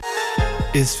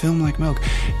Is film like milk?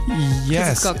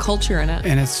 Yes. It's got culture in it.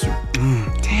 And it's,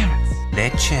 damn it.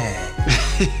 Leche.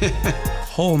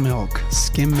 Whole milk,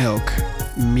 skim milk,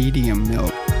 medium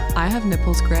milk. I have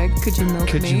nipples, Greg. Could you milk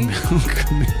Could me? you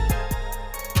milk me?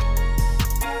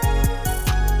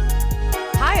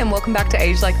 Hi, and welcome back to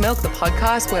Age Like Milk, the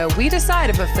podcast where we decide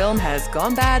if a film has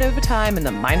gone bad over time in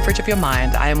the mind fridge of your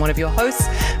mind. I am one of your hosts,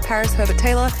 Paris Herbert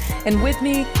Taylor, and with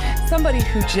me, somebody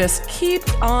who just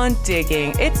keeps on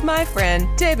digging. It's my friend,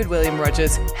 David William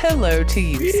Rogers. Hello to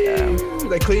you, sir.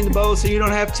 They clean the bowl so you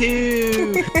don't have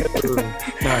to.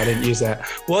 No, I didn't use that.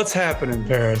 What's happening,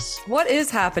 Paris? What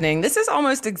is happening? This is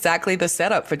almost exactly the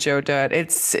setup for Joe Dirt.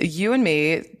 It's you and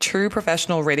me, true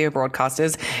professional radio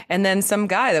broadcasters, and then some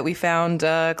guy that we found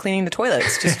cleaning the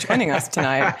toilets just joining us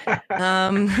tonight.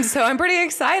 So I'm pretty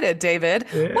excited, David.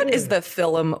 Yeah. What is the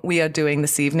film we are doing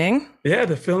this evening? Yeah,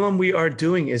 the film we are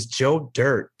doing is Joe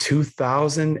Dirt,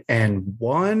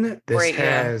 2001. This Great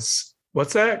has...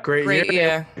 What's that? Great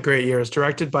year. Great year. It's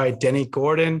directed by Denny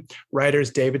Gordon, writers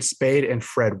David Spade and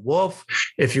Fred Wolf.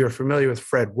 If you're familiar with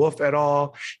Fred Wolf at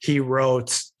all, he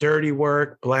wrote Dirty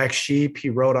Work, Black Sheep. He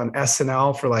wrote on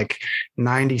SNL for like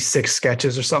 96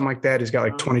 sketches or something like that. He's got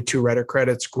like 22 writer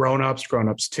credits, Grown Ups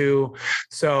 2.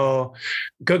 So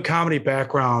good comedy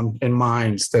background in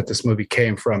minds that this movie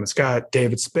came from. It's got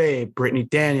David Spade, Brittany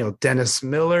Daniel, Dennis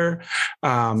Miller,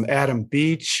 Adam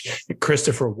Beach,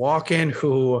 Christopher Walken,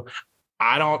 who...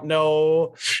 I don't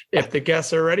know if the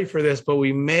guests are ready for this, but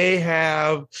we may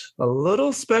have a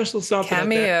little special something.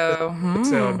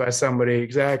 Cameo. By somebody.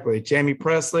 Exactly. Jamie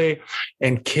Presley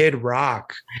and Kid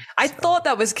Rock. I thought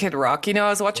that was Kid Rock. You know, I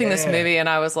was watching this movie and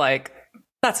I was like,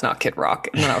 that's not Kid Rock.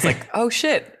 And then I was like, oh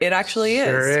shit, it actually is.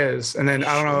 Sure is. And then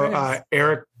I don't know,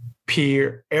 Eric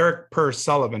Per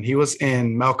Sullivan. He was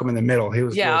in Malcolm in the Middle. He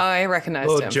was I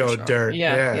recognized him. Joe Dirt.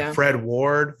 Yeah. Fred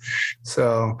Ward.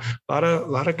 So a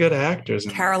lot of good actors.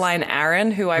 Caroline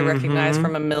Aaron, who I recognize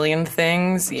from a million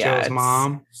things. Yeah, Joe's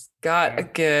mom. Got a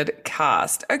good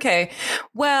cast. Okay.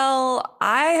 Well,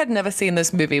 I had never seen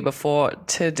this movie before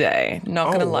today. Not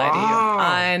going to lie to you.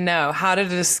 I know. How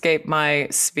did it escape my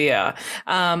sphere?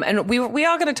 And we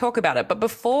are going to talk about it. But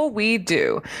before we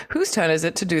do, whose turn is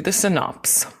it to do the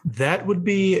synopsis? That would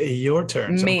be your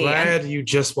turn. So Me. I'm glad you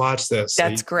just watched this.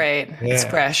 That's great. Yeah. It's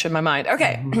fresh in my mind.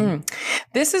 Okay.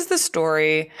 This is the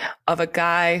story of a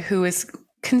guy who is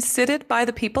considered by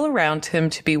the people around him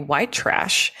to be white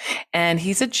trash. And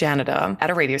he's a janitor at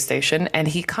a radio station. And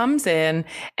he comes in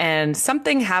and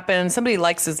something happens. Somebody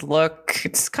likes his look.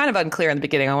 It's kind of unclear in the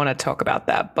beginning. I want to talk about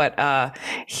that. But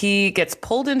he gets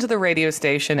pulled into the radio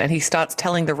station and he starts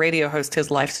telling the radio host his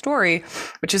life story,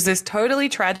 which is this totally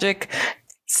tragic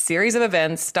series of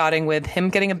events, starting with him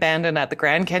getting abandoned at the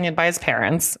Grand Canyon by his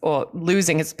parents, or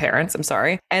losing his parents, I'm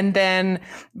sorry. And then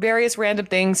various random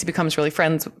things. He becomes really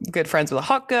good friends with a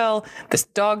hot girl. This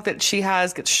dog that she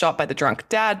has gets shot by the drunk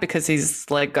dad because he's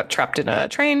like got trapped in a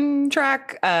train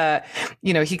track.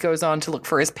 He goes on to look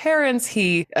for his parents.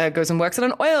 He goes and works at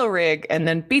an oil rig and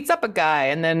then beats up a guy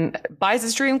and then buys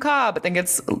his dream car, but then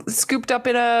gets scooped up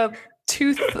in a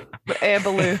tooth air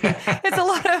balloon. It's a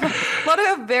lot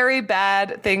of very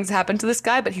bad things happen to this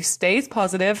guy, but he stays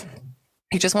positive.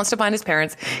 He just wants to find his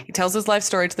parents. He tells his life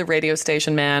story to the radio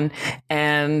station man,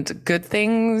 and good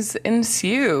things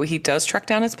ensue. He does track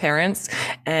down his parents,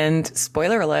 and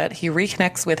spoiler alert, he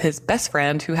reconnects with his best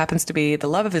friend, who happens to be the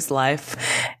love of his life.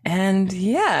 And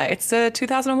yeah, it's a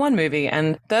 2001 movie.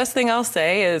 And first thing I'll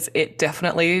say is it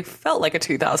definitely felt like a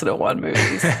 2001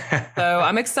 movie. So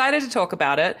I'm excited to talk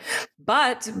about it.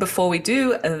 But before we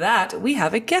do that, we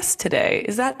have a guest today.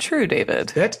 Is that true, David?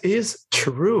 That is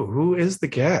true. Who is the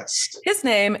guest? His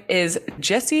name is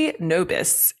Jesse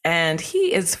Nobis, and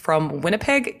he is from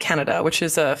Winnipeg, Canada, which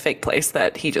is a fake place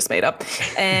that he just made up.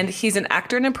 And he's an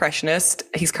actor and impressionist.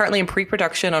 He's currently in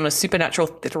pre-production on a supernatural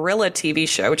thriller TV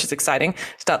show, which is exciting.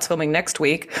 Starts filming next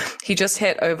week. He just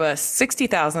hit over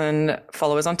 60,000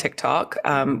 followers on TikTok,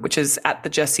 which is at the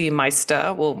Jesse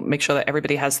Meister. We'll make sure that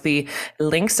everybody has the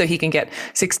link so he can get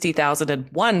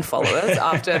 60,001 followers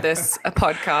after this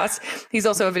podcast. He's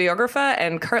also a videographer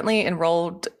and currently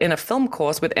enrolled in a film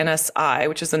course with NSI,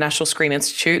 which is the National Screen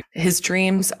Institute. His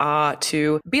dreams are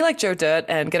to be like Joe Dirt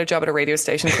and get a job at a radio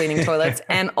station cleaning toilets,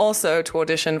 and also to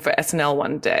audition for SNL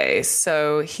one day.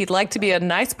 So he'd like to be a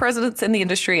nice presence in the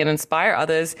industry and inspire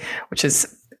others, which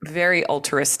is very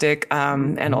altruistic,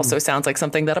 and also sounds like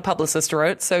something that a publicist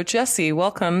wrote. So Jesse,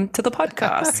 welcome to the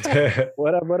podcast.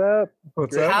 What up?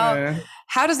 What's up, man?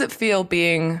 How does it feel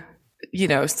being,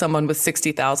 someone with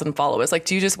 60,000 followers? Like,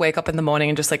 do you just wake up in the morning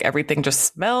and just like everything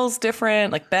just smells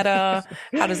different, like better?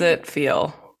 How does it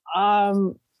feel?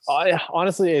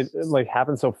 Honestly, it like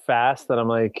happened so fast that I'm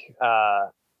like,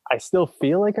 I still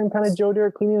feel like I'm kind of Joe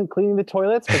Dirt cleaning the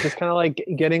toilets, but just kind of like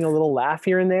getting a little laugh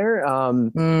here and there.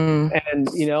 And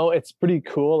you know, it's pretty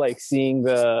cool, like seeing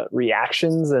the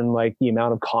reactions and like the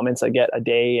amount of comments I get a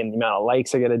day and the amount of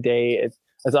likes I get a day. It's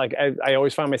like I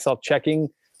always find myself checking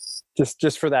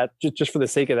just for that, just for the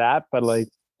sake of that. But like,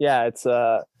 yeah, it's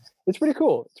pretty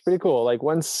cool. It's pretty cool. Like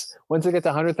once I get to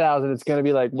 100,000, it's gonna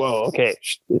be like, whoa, okay,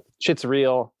 shit's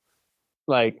real.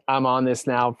 Like I'm on this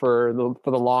now for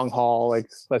the long haul. Like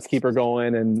let's keep her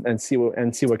going and see what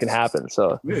can happen.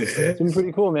 So it's been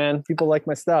pretty cool, man. People like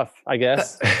my stuff, I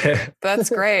guess. That's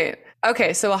great.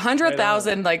 Okay, so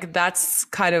 100,000, like that's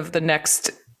kind of the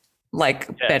next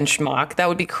benchmark. That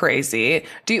would be crazy.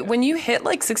 When you hit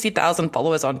like 60,000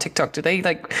 followers on TikTok, do they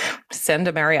like send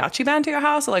a mariachi band to your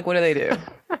house, or like what do they do?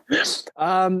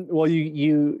 Well,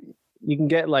 you can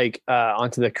get like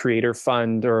onto the creator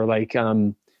fund or like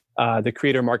the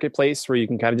creator marketplace, where you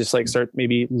can kind of just like start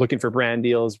maybe looking for brand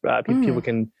deals. People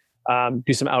can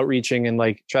do some outreaching and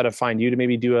like try to find you to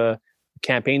maybe do a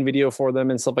campaign video for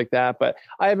them and stuff like that. But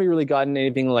I haven't really gotten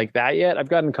anything like that yet. I've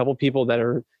gotten a couple people that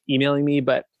are emailing me,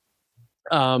 but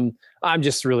I'm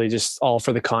just really just all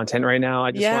for the content right now.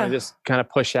 I just want to just kind of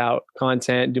push out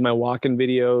content, do my walk-in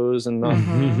videos and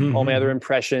all my other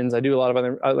impressions. I do a lot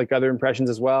of other impressions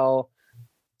as well.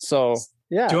 So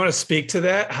yeah. Do you want to speak to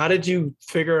that? How did you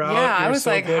figure out I was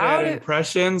so like, good at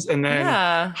impressions? And then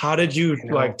how did you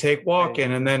like take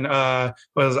walk-in? And then I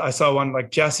saw one like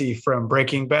Jesse from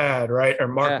Breaking Bad, right? Or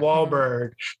Mark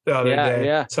Wahlberg the other day.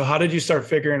 Yeah. So how did you start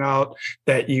figuring out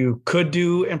that you could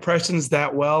do impressions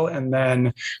that well? And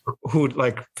then who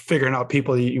like figuring out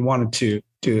people you wanted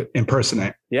to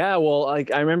impersonate? Yeah, well,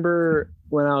 like I remember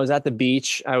when I was at the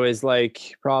beach, I was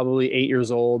like probably 8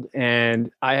 years old,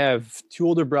 and I have 2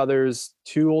 older brothers,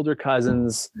 2 older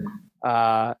cousins,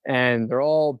 and they're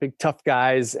all big, tough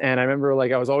guys. And I remember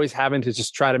like I was always having to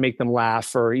just try to make them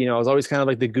laugh, or, you know, I was always kind of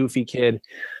like the goofy kid.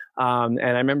 And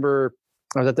I remember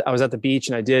I was at the beach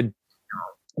and I did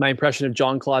my impression of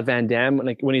Jean-Claude Van Damme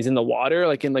when he's in the water,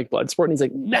 like in like Bloodsport, and he's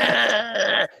like,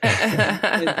 nah.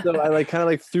 And so I like kind of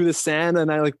like threw the sand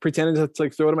and I like pretended to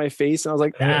like throw it in my face, and I was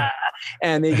like, ah.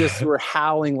 And they just were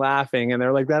howling laughing, and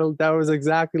they're like, that was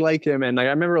exactly like him. And like, I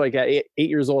remember like at 8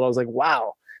 years old, I was like,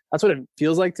 wow, that's what it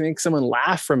feels like to make someone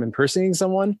laugh from impersonating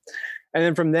someone. And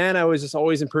then from then I was just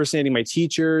always impersonating my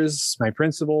teachers, my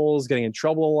principals, getting in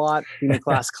trouble a lot, being a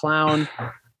class clown.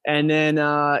 And then,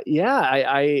 I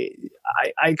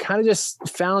kind of just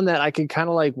found that I could kind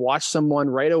of like watch someone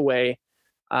right away,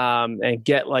 and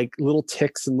get like little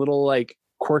ticks and little like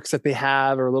quirks that they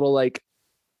have, or little like,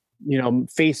 you know,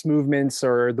 face movements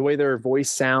or the way their voice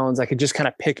sounds. I could just kind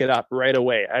of pick it up right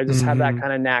away. I just have that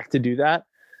kind of knack to do that.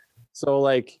 So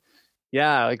like,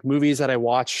 yeah, like movies that I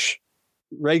watch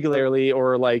regularly,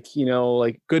 or like, you know,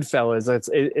 like Goodfellas,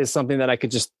 it is something that I could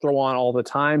just throw on all the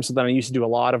time. So then I used to do a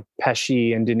lot of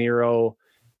Pesci and De Niro,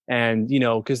 and, you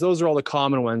know, because those are all the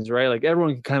common ones, right? Like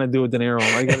everyone can kind of do a De Niro.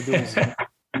 I got to do his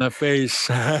in the face,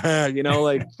 you know,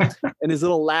 like, and his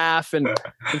little laugh. And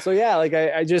so, yeah, like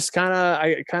I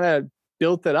kind of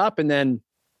built it up, and then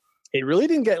it really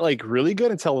didn't get like really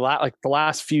good until like the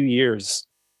last few years,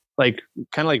 like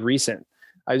kind of like recent.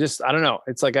 I don't know.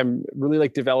 It's like I'm really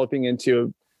like developing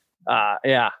into,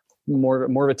 more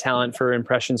of a talent for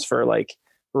impressions for like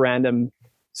random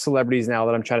celebrities now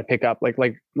that I'm trying to pick up, like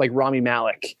Rami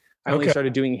Malek. I only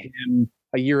started doing him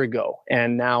a year ago,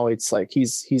 and now it's like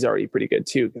he's already pretty good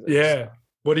too. Yeah.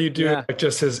 What do you do? Like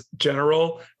just his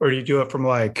general, or do you do it from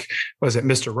like, was it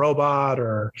Mr. Robot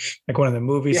or like one of the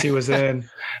movies he was in?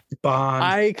 Bond.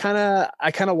 I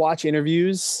kind of watch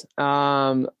interviews.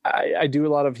 I do a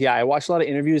lot of, I watch a lot of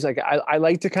interviews. Like I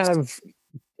like to kind of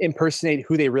impersonate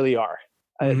who they really are.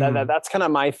 That's kind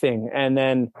of my thing. And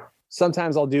then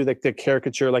sometimes I'll do like the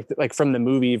caricature, like from the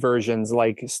movie versions.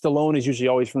 Like Stallone is usually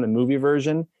always from the movie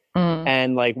version.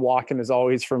 And like Walken is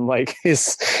always from like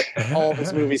all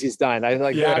his movies he's done. I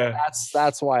like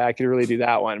that's why I could really do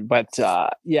that one. But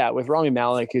with Rami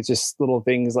Malek, it's just little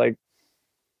things like,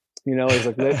 you know, his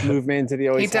like lip movement that he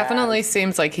always. He definitely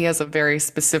seems like he has a very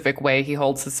specific way he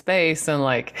holds his face, and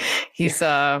like he's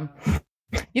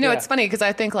you know, it's funny because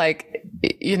I think like,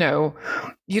 you know,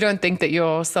 you don't think that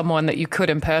you're someone that you could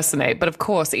impersonate, but of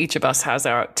course each of us has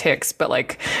our tics, but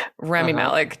like Rami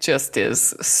Malek just is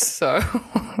so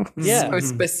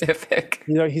specific.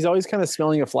 You know, he's always kind of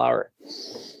smelling a flower.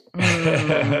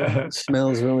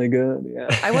 Smells really good. Yeah.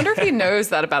 I wonder if he knows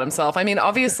that about himself. I mean,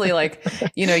 obviously, like,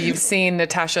 you know, you've seen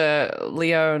Natasha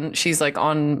Lyonne. She's like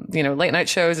on, you know, late night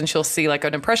shows, and she'll see like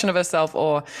an impression of herself.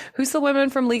 Or who's the woman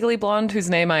from Legally Blonde whose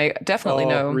name I definitely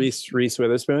know? Reese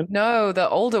Witherspoon. No, the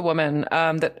older woman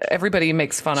that everybody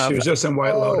makes fun of. She was just in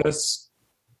White Lotus.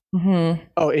 Mm-hmm.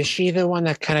 Oh, is she the one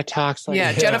that kind of talks like?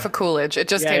 Yeah, Jennifer Coolidge. It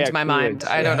just came to my mind.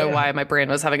 I don't know why my brain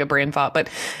was having a brain fart, but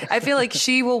I feel like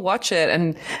she will watch it,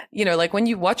 and you know, like when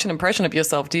you watch an impression of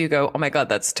yourself, do you go, "Oh my god,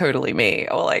 that's totally me,"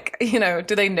 or like, you know,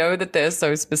 do they know that they're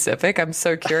so specific? I'm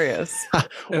so curious.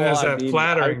 And is that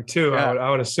flattering too? Yeah. I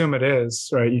would assume it is,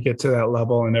 right? You get to that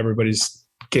level, and everybody's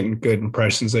getting good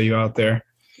impressions of you out there.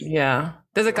 Yeah,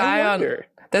 there's a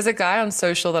guy on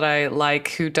social that I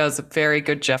like who does a very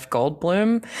good Jeff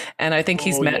Goldblum. And I think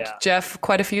he's met Jeff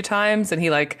quite a few times, and he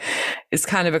like is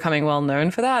kind of becoming well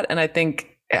known for that. And I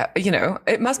think, you know,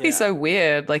 it must be so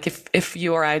weird. Like if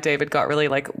you or I, David, got really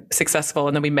like successful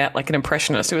and then we met like an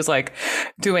impressionist who was like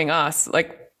doing us,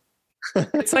 like,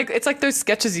 it's like those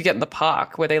sketches you get in the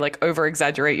park where they like over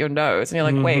exaggerate your nose and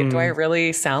you're like, wait, do I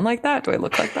really sound like that? Do I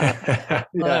look like that?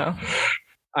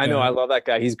 I know. I love that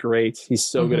guy. He's great. He's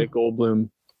so good at Goldblum.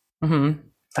 Mm-hmm.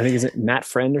 I think, is it Matt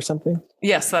Friend or something?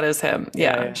 Yes, that is him.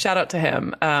 Yeah. Shout out to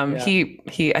him.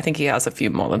 He I think he has a few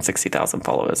more than 60,000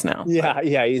 followers now. Yeah.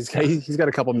 He's got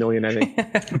a couple million, I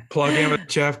think. Plug in with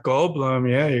Jeff Goldblum.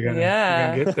 Yeah, you're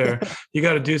gonna get there. You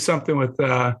got to do something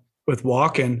with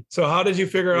walking. So how did you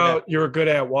figure out you were good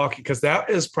at walking? Because that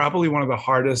is probably one of the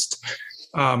hardest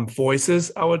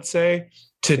voices, I would say,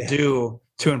 to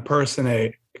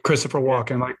impersonate Christopher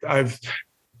Walken. Like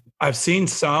I've seen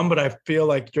some, but I feel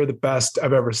like you're the best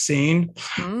I've ever seen.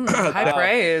 High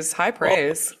praise. Well,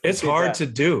 it's hard to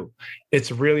do.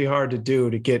 It's really hard to do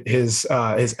to get his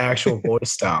actual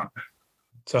voice down.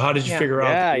 So how did you figure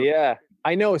out? Yeah.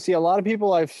 I know. See, a lot of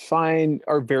people I find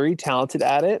are very talented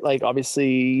at it. Like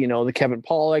obviously, you know, the Kevin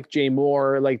Pollak, Jay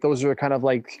Moore, like those are kind of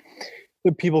like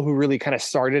the people who really kind of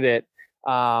started it.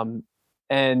 And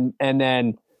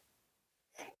then,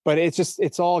 but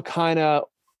it's all kind of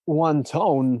one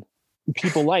tone.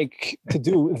 People like to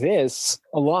do this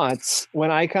a lot.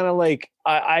 When I kind of like,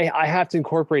 I have to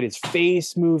incorporate his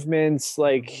face movements.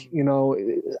 Like, you know,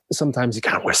 sometimes he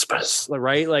kind of whispers,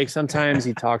 right? Like sometimes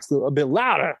he talks a bit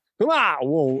louder. Come on,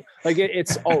 whoa! Like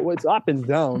it's up and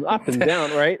down,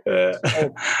 right?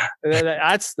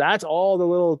 That's all the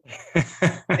little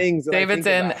things. David's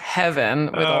in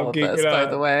heaven with all of this, by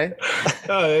the way.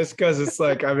 No, it's because it's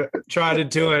like I'm trying to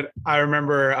do it. I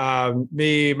remember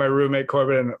me, my roommate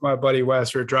Corbin, and my buddy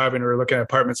Wes. We were driving. We were looking at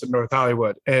apartments in North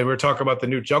Hollywood, and we were talking about the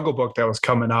new Jungle Book that was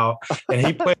coming out. And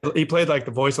he played like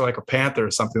the voice of like a panther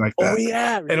or something like that. Oh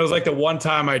yeah! And it was like the one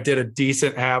time I did a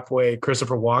decent halfway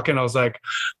Christopher Walken. I was like,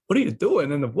 what are you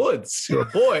doing in the woods? You're a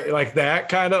boy. Like that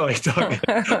kind of like talking.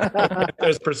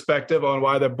 There's perspective on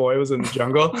why the boy was in the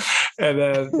jungle. And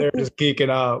then they're just geeking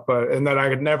out. And then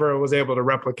I never was able to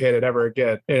replicate it ever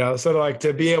again. You know, so like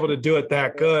to be able to do it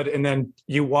that good. And then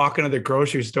you walk into the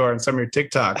grocery store and some of your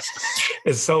TikToks,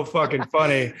 it's so fucking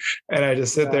funny. And I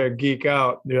just sit there and geek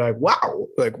out. And you're like, wow,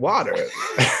 like water,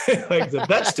 like the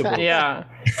vegetable. Yeah.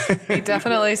 He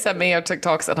definitely sent me your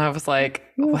TikToks and I was like,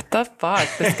 what the fuck?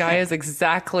 This guy is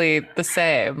exactly the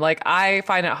same. Like I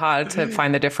find it hard to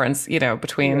find the difference, you know,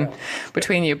 between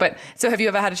you. But so have you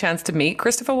ever had a chance to meet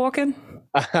Christopher Walken?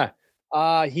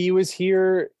 He was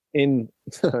here in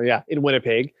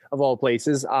Winnipeg of all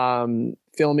places,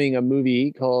 filming a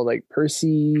movie called like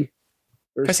Percy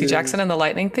Jackson and the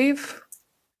Lightning Thief.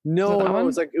 No, it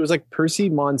was like Percy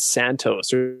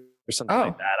Monsantos or something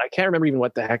like that. I can't remember even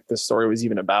what the heck the story was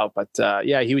even about, but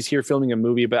he was here filming a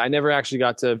movie, but I never actually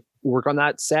got to work on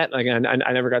that set. Like, I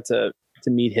never got to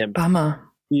meet him. Bummer.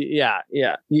 Yeah.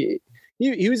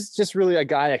 He was just really a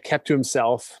guy that kept to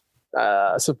himself,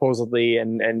 supposedly,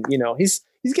 and you know he's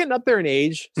getting up there in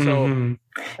age, so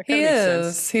he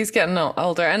is. He's getting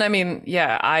older, and I mean,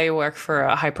 I work for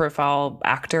a high-profile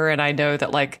actor, and I know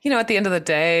that, like, you know, at the end of the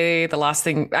day, the last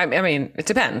thing. I mean, it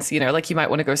depends. You know, like you might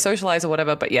want to go socialize or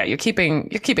whatever, but you're keeping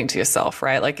to yourself,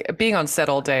 right? Like being on set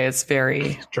all day is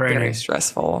very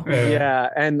stressful. Yeah,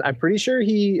 and I'm pretty sure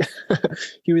he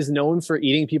was known for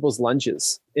eating people's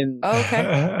lunches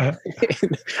out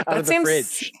of the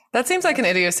fridge. That seems like an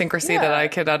idiosyncrasy that I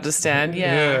could understand.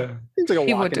 Yeah. Seems like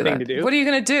a walking thing to do. What are you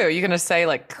going to do? Are you going to say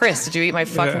like, Chris, did you eat my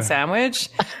fucking sandwich?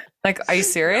 Like, are you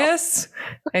serious?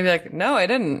 And be like, no, I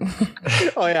didn't.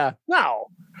 Oh yeah. No.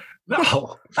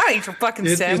 I didn't eat your fucking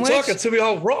sandwich. You're talking to me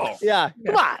all wrong. Yeah.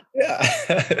 Come on.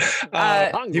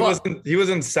 Yeah. He was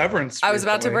in Severance. I was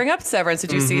about to bring up Severance.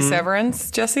 Did you see Severance,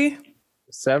 Jesse?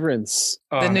 Severance.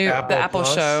 The Apple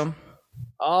show.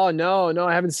 Oh no,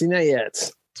 I haven't seen that yet.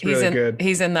 It's really good.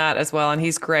 He's in that as well, and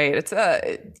he's great. It's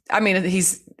I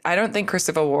don't think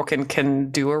Christopher Walken can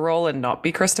do a role and not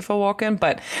be Christopher Walken,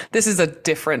 but this is a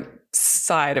different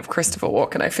side of Christopher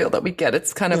Walken, I feel, that we get.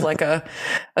 It's kind of like a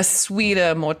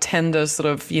sweeter, more tender sort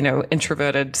of,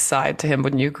 introverted side to him.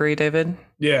 Wouldn't you agree, David?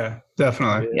 Yeah,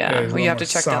 definitely. Yeah. Well, you have to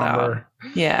check that out.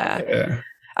 Yeah.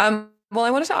 Well, I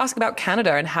wanted to ask about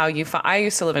Canada and how I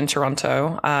used to live in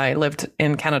Toronto. I lived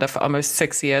in Canada for almost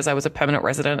 6 years. I was a permanent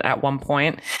resident at one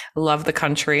point. Love the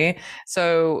country.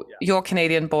 So you're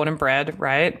Canadian born and bred,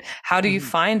 right? How do you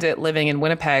find it living in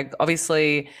Winnipeg?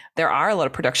 Obviously, there are a lot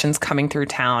of productions coming through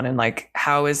town, and like,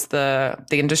 how is the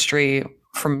industry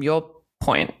from your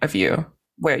point of view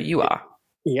where you are?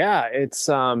 Yeah, it's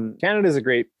Canada is a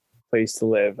great place to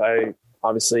live. I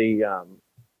obviously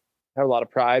have a lot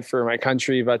of pride for my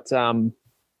country, but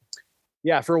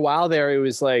for a while there, it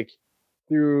was like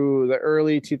through the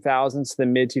early 2000s to the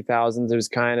mid 2000s, it was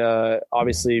kind of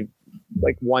obviously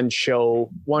like one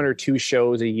or two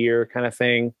shows a year kind of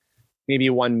thing, maybe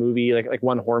one movie, like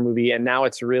one horror movie. And now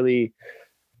it's really,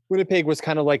 Winnipeg was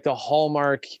kind of like the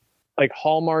Hallmark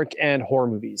and horror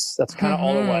movies. That's kind of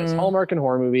all it was. Hallmark and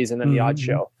horror movies, and then the odd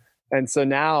show. And so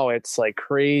now it's like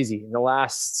crazy. In the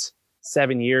last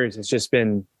 7 years, it's just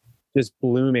been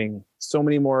blooming. So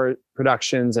many more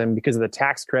productions, and because of the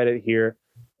tax credit here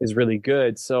is really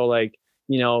good. So like,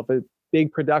 if a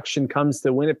big production comes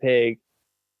to Winnipeg,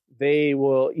 they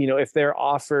will, if they're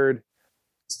offered,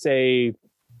 say,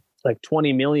 like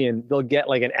 20 million, they'll get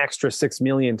like an extra 6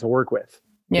 million to work with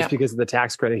just because of the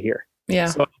tax credit here. Yeah.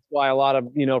 So that's why a lot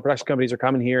of, production companies are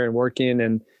coming here and working,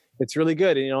 and it's really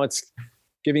good. And, it's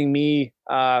giving me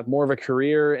more of a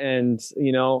career and,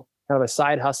 kind of a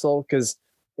side hustle, because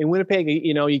in Winnipeg,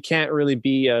 you can't really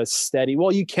be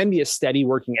you can be a steady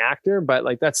working actor, but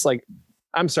like, that's like,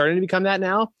 I'm starting to become that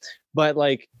now, but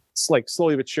like, it's like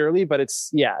slowly but surely, but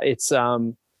it's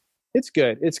good.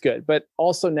 It's good. But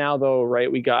also now though,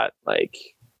 right, we got like,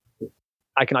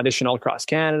 I can audition all across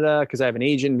Canada because I have an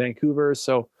agent in Vancouver.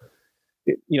 So,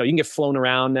 you can get flown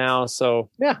around now. So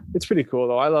yeah, it's pretty cool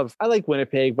though. I like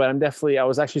Winnipeg, but I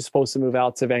was actually supposed to move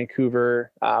out to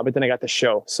Vancouver, but then I got the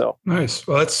show. So nice.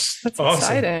 Well, that's awesome.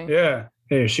 Exciting. Yeah.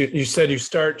 Hey, you said you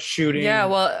start shooting. Yeah.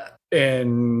 Well,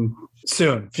 in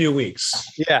soon, few weeks.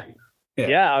 Yeah.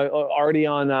 Already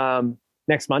on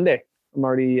next Monday. I'm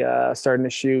already starting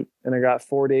to shoot, and I got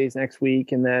 4 days next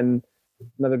week, and then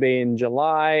another day in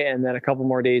July, and then a couple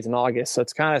more days in August. So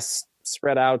it's kind of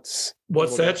spread out.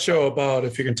 What's that show about,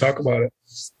 if you can talk about it?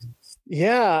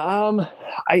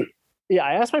 I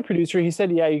asked my producer. He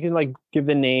said, you can like give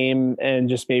the name and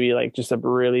just maybe like just a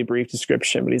really brief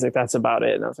description, but he's like, that's about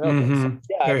it. And I was like,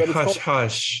 okay. So,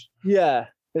 hush. Yeah,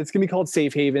 it's gonna be called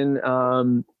Safe Haven,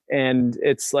 and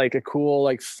it's like a cool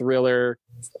like thriller.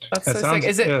 That's so sick.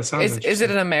 Is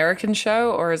it an American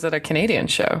show or is it a Canadian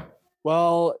show?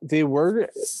 Well, I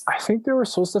think they were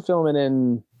supposed to film it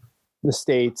in the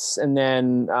States, and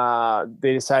then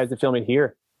they decided to film it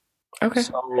here. Okay.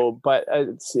 So, but I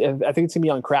think it's gonna be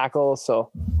on Crackle. So.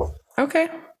 Okay.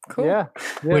 Cool. Yeah.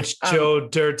 Which Joe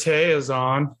Dirt is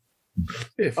on.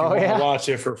 If you want to watch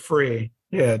it for free.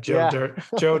 Yeah, Joe Dirt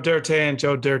and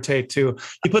Joe Dirt 2.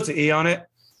 He puts an E on it.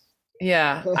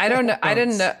 Yeah, I don't know. I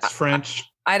didn't know. It's French.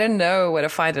 I didn't know where to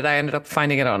find it. I ended up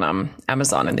finding it on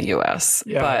Amazon in the US.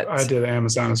 Yeah, but I did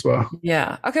Amazon as well.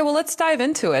 Yeah. Okay, well, let's dive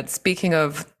into it. Speaking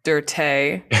of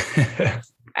Dirté.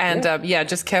 And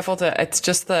just careful it's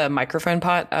just the microphone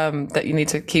part that you need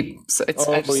to keep. So I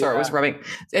just saw it was rubbing.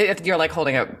 You're like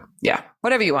holding it. Yeah,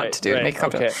 whatever you want to do. Make it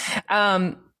comfortable.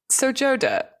 Okay. So Joe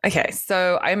Dirt. Okay,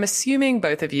 so I'm assuming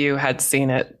both of you had seen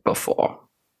it before.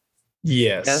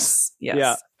 Yes.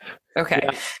 Yeah. Okay.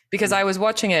 Yeah. Because I was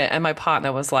watching it and my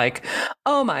partner was like,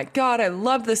 oh my God, I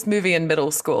love this movie in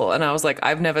middle school. And I was like,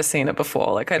 I've never seen it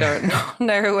before. Like, I don't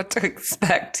know what to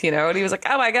expect, And he was like,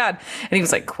 oh my God. And he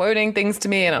was like quoting things to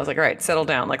me. And I was like, all right, settle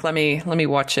down. Like, let me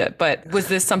watch it. But was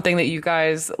this something that you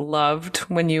guys loved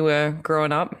when you were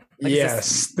growing up? Like,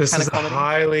 yes, this is a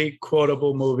highly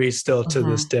quotable movie still to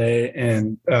this day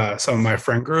in some of my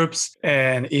friend groups.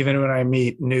 And even when I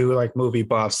meet new like movie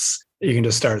buffs, you can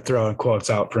just start throwing quotes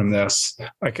out from this.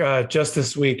 Like just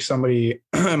this week, somebody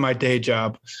in my day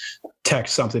job texted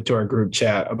something to our group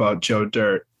chat about Joe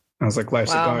Dirt. I was like,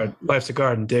 life's a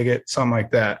garden, dig it, something like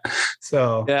that.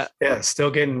 So yeah, still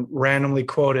getting randomly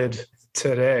quoted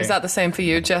today. Is that the same for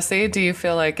you, Jesse? Do you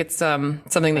feel like it's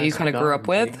something that you kind of grew up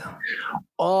with?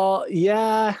 Oh,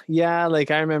 yeah.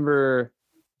 Like I remember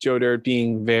Joe Dirt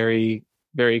being very,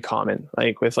 very common,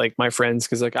 like with like my friends,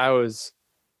 because like I was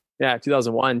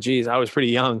 2001. Geez, I was pretty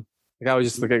young. Like I was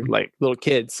just like a little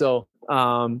kid. So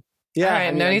Yeah. All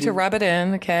right. No need to rub it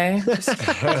in. Okay. Just,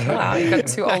 wow. You got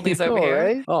two oldies over here.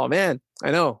 Right? Oh man.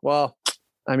 I know. Well,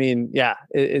 I mean, yeah,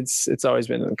 it's always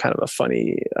been kind of a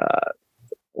funny,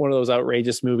 one of those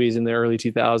outrageous movies in the early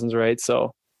 2000s. Right.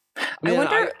 So I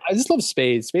wonder. I just love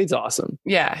Spade. Spade's awesome.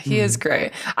 Yeah, he is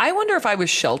great. I wonder if I was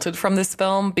sheltered from this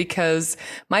film because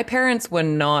my parents were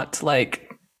not like,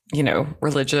 you know,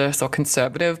 religious or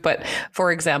conservative. But for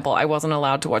example, I wasn't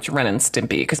allowed to watch Ren and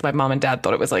Stimpy because my mom and dad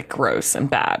thought it was like gross and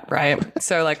bad, right?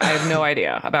 So like I have no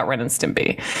idea about Ren and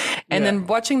Stimpy. And then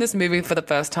watching this movie for the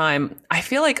first time, I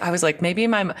feel like I was like, maybe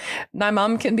my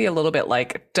mom can be a little bit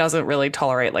like, doesn't really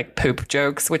tolerate like poop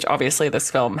jokes, which obviously this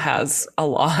film has a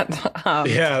lot.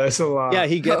 Yeah, that's a lot. Yeah,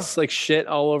 he gets like shit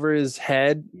all over his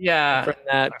head. Yeah. From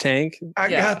that tank. I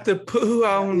got the poo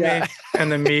on me.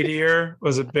 And the meteor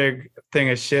was a big thing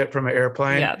of shit from an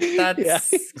airplane. Yeah,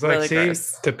 that's it's like, really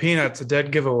gross. The peanuts, a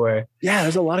dead giveaway. Yeah,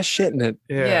 there's a lot of shit in it.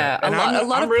 Yeah, and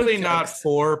I'm really not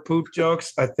for poop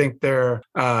jokes. I think they're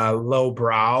low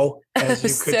brow, as you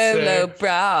could say. Low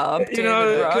brow. You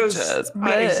know,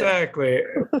 exactly.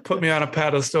 Put me on a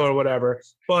pedestal or whatever.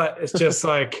 But it's just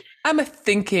like I'm a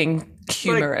thinking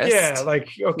humorist.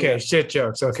 Okay, shit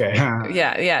jokes. Okay.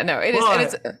 Yeah. No, it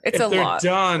is. It's a lot.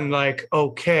 They're done like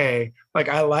okay. Like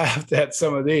I laughed at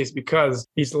some of these because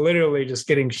he's literally just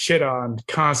getting shit on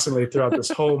constantly throughout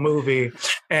this whole movie.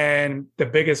 And the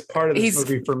biggest part of this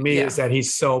movie for me is that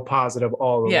he's so positive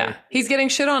all the way. Yeah. He's getting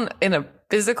shit on in a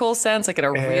physical sense, like in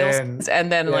a real sense. And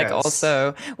then like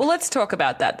also, well, let's talk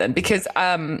about that then, because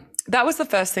that was the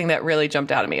first thing that really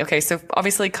jumped out at me. Okay, so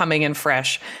obviously coming in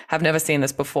fresh, have never seen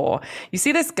this before. You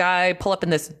see this guy pull up in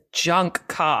this junk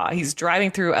car. He's driving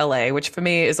through LA, which for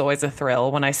me is always a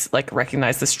thrill when I like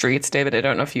recognize the streets. David, I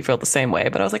don't know if you feel the same way,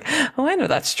 but I was like, oh, I know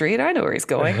that street. I know where he's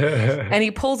going. And he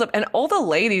pulls up and all the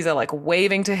ladies are like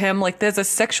waving to him. Like there's a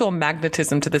sexual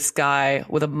magnetism to this guy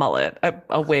with a mullet,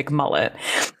 a wig mullet.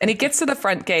 And he gets to the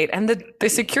front gate and the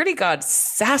security guard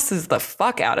sasses the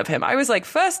fuck out of him. I was like,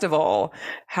 first of all,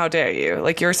 how dare you?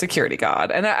 Like you're a security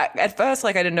guard. And at first,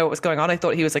 like I didn't know what was going on. I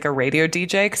thought he was like a radio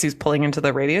DJ because he was pulling into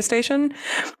the radio station.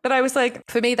 But I was like,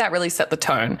 for me, that really set the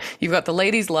tone. You've got the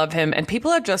ladies love him and people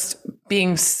are just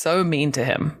being so mean to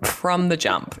him from the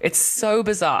jump. It's so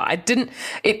bizarre.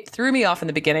 It threw me off in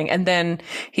the beginning and then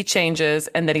he changes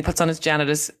and then he puts on his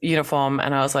janitor's uniform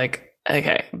and I was like,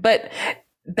 okay. But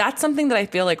that's something that I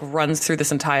feel like runs through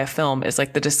this entire film is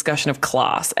like the discussion of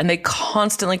class and they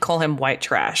constantly call him white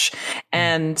trash.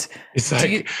 And it's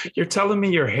like, you're telling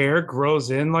me your hair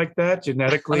grows in like that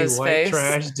genetically white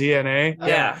trash DNA.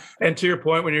 Yeah. And to your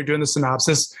point, when you're doing the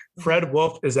synopsis, Fred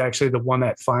Wolf is actually the one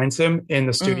that finds him in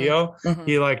the studio. Mm-hmm.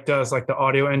 He like does like the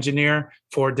audio engineer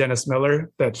for Dennis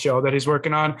Miller, that show that he's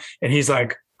working on. And he's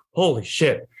like, holy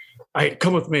shit.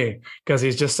 Come with me because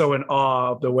he's just so in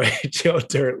awe of the way Joe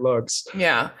Dirt looks.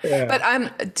 Yeah.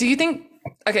 But do you think,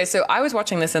 okay, so I was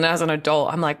watching this and as an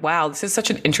adult, I'm like, wow, this is such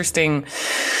an interesting,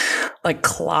 like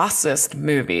classist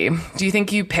movie. Do you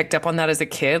think you picked up on that as a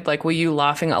kid? Like, were you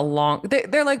laughing along?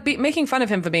 They're like making fun of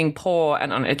him for being poor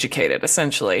and uneducated,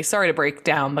 essentially. Sorry to break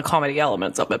down the comedy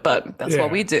elements of it, but that's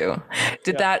what we do.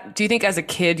 Do you think as a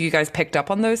kid, you guys picked up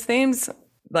on those themes?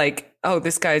 Like, oh,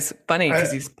 this guy's funny because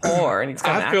he's poor and he's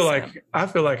got an accent. I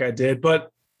feel like I did,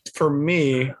 but for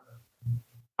me,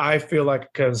 I feel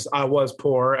like because I was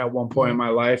poor at one point in my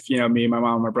life, you know, me, my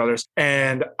mom, and my brothers,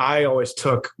 and I always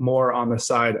took more on the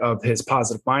side of his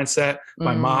positive mindset.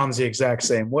 My mom's the exact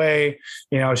same way.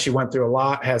 You know, she went through a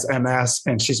lot, has MS,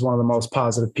 and she's one of the most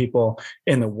positive people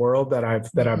in the world that I've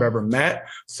ever met.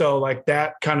 So like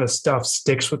that kind of stuff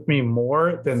sticks with me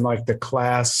more than like the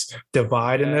class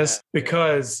divide in this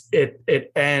because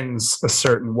it ends a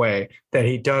certain way that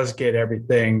he does get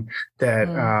everything that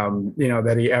you know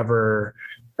that he ever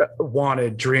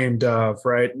wanted, dreamed of,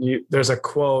 right? There's a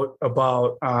quote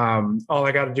about all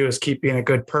I got to do is keep being a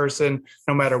good person.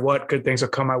 No matter what, good things will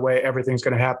come my way. Everything's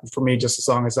going to happen for me just as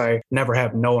long as I never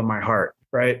have no in my heart,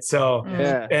 right? So,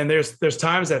 and there's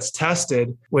times that's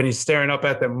tested when he's staring up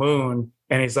at the moon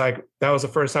and he's like, that was the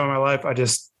first time in my life I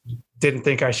just didn't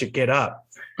think I should get up.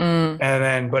 And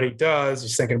then, but he does.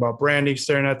 He's thinking about Brandy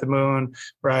staring at the moon,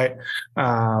 right?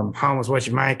 Home was what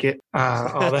you make it,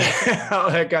 all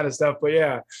that kind of stuff. But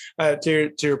yeah,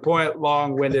 to your point,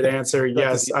 long-winded answer.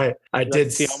 Yes, I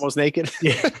did see almost naked.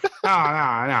 Yeah.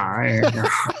 No.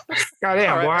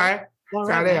 Goddamn, boy.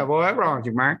 Goddamn, boy, what's wrong with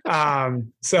you, man?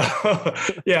 So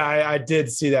yeah, I did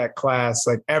see that class,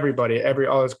 like everybody,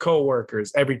 all his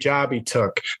coworkers, every job he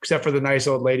took, except for the nice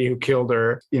old lady who killed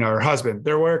her, you know, her husband.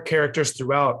 There were characters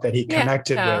throughout that he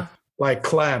connected with. like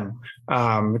Clem,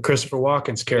 Christopher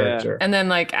Walken's character. And then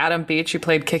like Adam Beach, who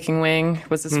played Kicking Wing,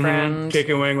 was his friend.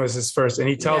 Kicking Wing was his first, and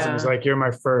he tells him, he's like, "You're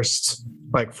my first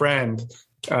like friend."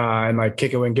 And like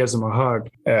Kicking Wing gives him a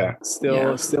hug. Yeah.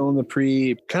 Still in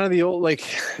the kind of the old, like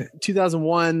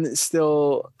 2001,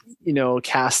 still,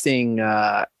 casting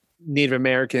Native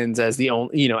Americans as the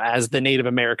only, as the Native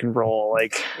American role,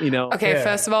 Okay,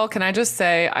 first of all, can I just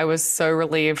say I was so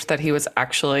relieved that he was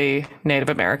actually Native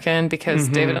American, because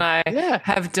David and I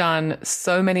have done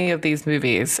so many of these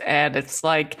movies, and it's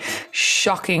like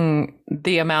shocking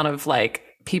the amount of like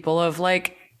people of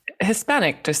like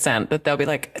Hispanic descent that they'll be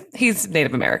like, he's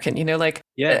Native American,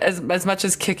 as much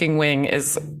as Kicking Wing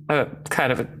is a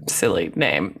kind of a silly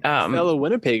name. Fellow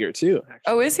Winnipegger too. Actually.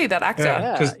 Oh, is he that actor?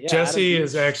 Yeah, because Jesse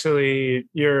is actually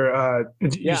you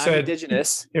said I'm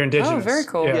Indigenous. You're Indigenous. Oh, very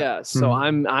cool. Yeah. So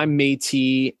I'm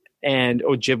Métis and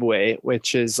Ojibwe,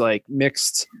 which is like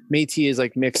mixed. Métis is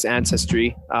like mixed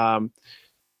ancestry.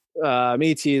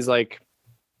 Métis is like,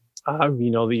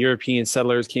 the European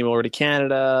settlers came over to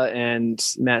Canada and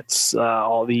met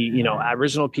all the,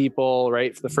 Aboriginal people,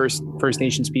 right? For the First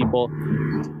Nations people.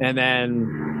 And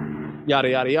then yada,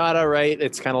 yada, yada, right?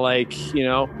 It's kind of like,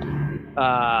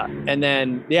 and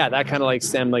then, that kind of like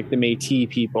stemmed like the Métis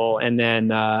people. And then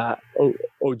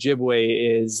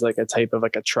Ojibwe is like a type of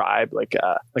like a tribe, like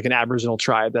an Aboriginal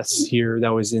tribe that's here,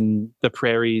 that was in the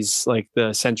prairies, like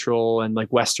the central and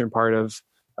like western part of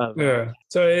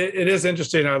So it is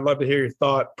interesting. I'd love to hear your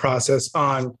thought process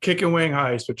on Kicking Wing,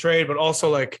 how he's portrayed, but also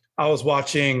like I was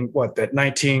watching that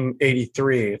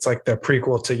 1983. It's like the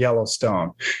prequel to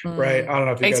Yellowstone, right? I don't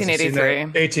know if you guys have seen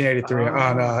that. 1883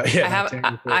 on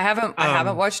I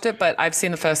haven't watched it, but I've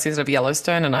seen the first season of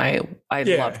Yellowstone and I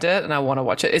loved it and I want to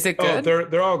watch it. Is it good?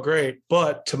 They're all great,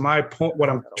 but to my point, what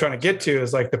I'm trying to get to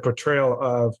is like the portrayal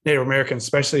of Native Americans,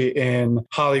 especially in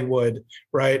Hollywood,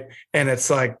 right? And it's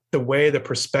like the way the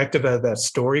perspective of that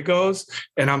story goes,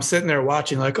 and I'm sitting there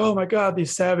watching like, oh my God,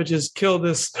 these savages killed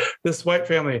this white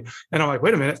family, and I'm like,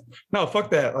 wait a minute, no,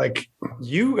 fuck that, like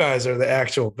you guys are the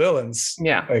actual villains,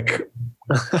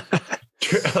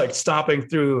 like stomping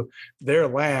through their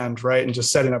land, right, and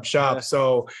just setting up shop.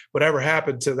 So whatever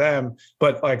happened to them,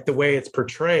 but like the way it's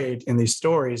portrayed in these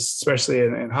stories, especially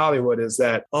in Hollywood, is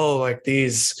that like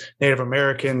these Native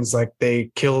Americans, like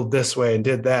they killed this way and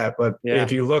did that. But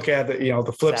if you look at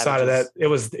the flip side of that, it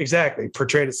was exactly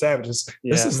portrayed as savages.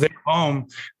 This is their home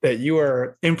that you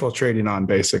are infiltrating on,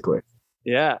 basically.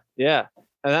 Yeah.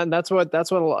 And that's what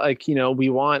like, we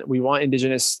want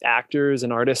Indigenous actors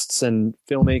and artists and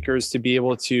filmmakers to be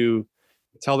able to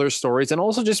tell their stories and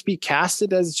also just be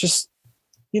casted as just,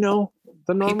 the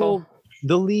normal,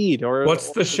 the lead. Or what's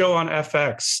the show on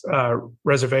FX?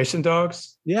 Reservation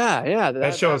Dogs. Yeah.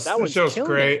 That show's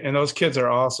great. And those kids are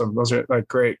awesome. Those are like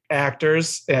great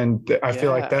actors. And I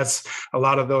feel like that's a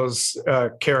lot of those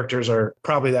characters are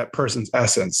probably that person's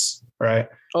essence, right?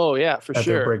 Oh yeah, for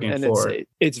sure. And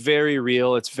it's very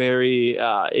real. It's very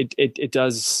it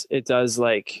does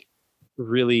like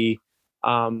really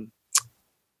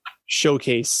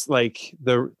showcase like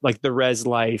the res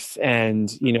life and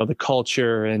the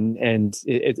culture and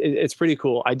it's pretty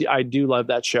cool. I do love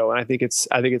that show, and I think it's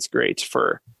great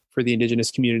for the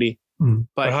Indigenous community.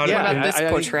 But how about this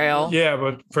portrayal?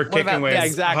 But for Kicking Wing,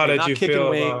 exactly. How did you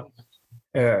feel about?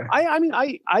 Yeah, I mean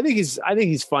I think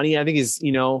he's funny. I think he's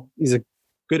a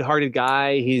good-hearted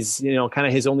guy. He's kind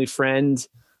of his only friend,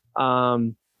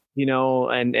 and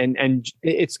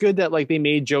it's good that like they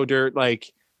made Joe Dirt like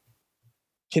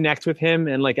connect with him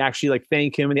and like actually like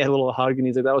thank him, and they had a little hug, and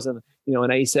he's like, that was an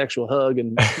asexual hug,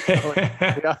 and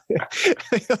I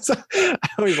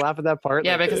always laugh at that part.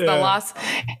 Because the loss,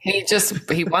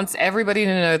 he wants everybody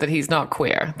to know that he's not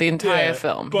queer. The entire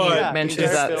film, but he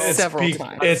mentions that several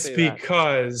times. It's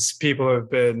because people have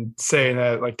been saying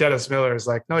that, like Dennis Miller is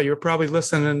like, no, you were probably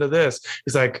listening to this.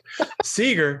 He's like,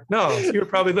 Seeger, no, you were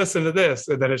probably listening to this,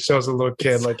 and then it shows a little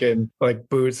kid like in like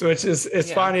boots, which is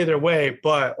fine either way,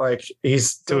 but like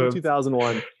he's doing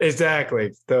 2001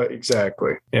 exactly.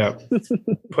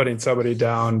 Putting somebody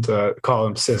down to call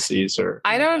them sissies or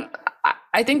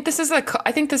I think this is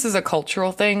a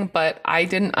cultural thing, but I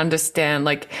didn't understand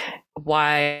like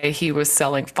why he was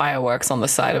selling fireworks on the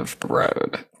side of the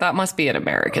road. That must be an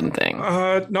American thing.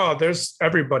 No,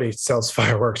 everybody sells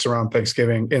fireworks around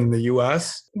Thanksgiving in the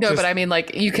US. No, but I mean,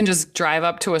 like you can just drive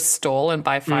up to a stall and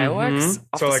buy fireworks.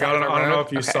 So like, I don't know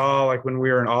if you saw, like when we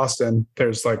were in Austin,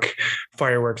 there's like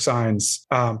firework signs.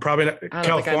 Probably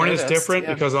California is different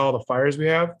because of all the fires we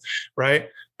have, right?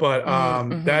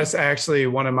 But that's actually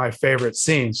one of my favorite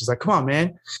scenes. She's like, come on,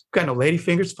 man. Got no lady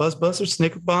fingers, fuzz busters,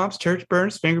 snicker bombs, church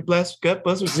burners, finger blasters, gut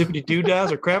busters, zippity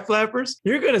doo-dahs, or crap flappers.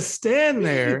 You're going to stand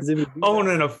there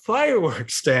owning a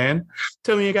fireworks stand.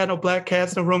 Tell me you got no black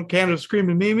cats, no Roman candles,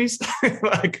 screaming memes.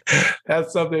 Like,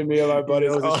 that's something me and my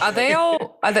buddies. Are they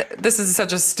all, this is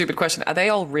such a stupid question. Are they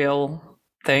all real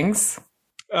things?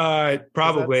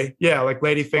 Probably. Yeah. Like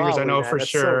lady fingers, I know for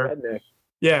sure. So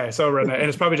yeah, so redneck. And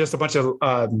it's probably just a bunch of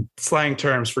slang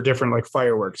terms for different like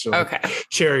fireworks. Or, like,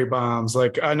 cherry bombs.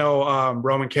 Like I know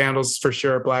Roman candles for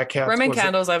sure. Black cats. Roman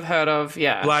candles I've heard of.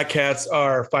 Yeah. Black cats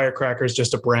are firecrackers,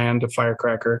 just a brand of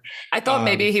firecracker. I thought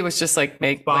maybe he was just like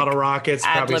bottle rockets,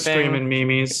 probably screaming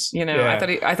memes. You know,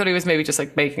 yeah. I thought he was maybe just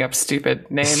like making up stupid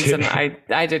names, and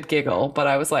I did giggle, but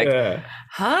I was like,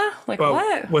 huh? Like but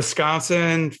what?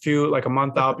 Wisconsin, like a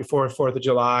month out before 4th of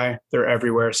July, they're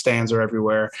everywhere. Stands are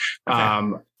everywhere. Okay.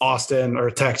 Austin or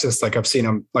Texas, like I've seen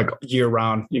them like year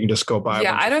round. You can just go by.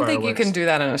 Yeah, I don't think you can do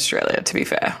that in Australia, to be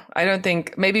fair. I don't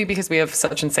think, maybe because we have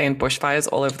such insane bushfires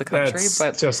all over the country,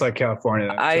 but just like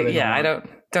California. I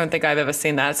don't think I've ever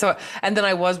seen that. So, and then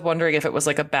I was wondering if it was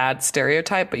like a bad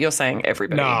stereotype, but you're saying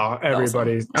everybody. No,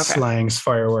 everybody slangs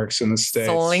fireworks in the States.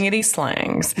 Slingity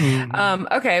slangs. Mm-hmm.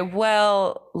 Okay,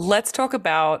 well, let's talk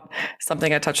about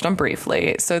something I touched on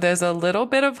briefly. So there's a little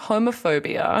bit of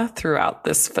homophobia throughout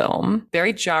this film.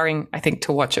 Very jarring, I think,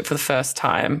 to watch it for the first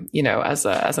time, you know, as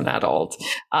an adult.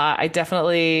 I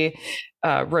definitely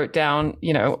wrote down,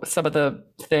 you know, some of the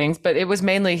things, but it was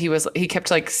mainly he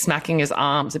kept like smacking his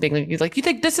arms and being like, you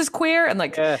think this is queer? And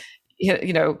like,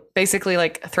 you know, basically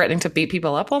like threatening to beat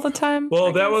people up all the time.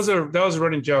 Well, that was a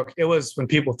running joke. It was when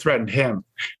people threatened him,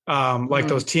 like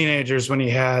those teenagers when he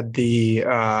had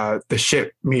the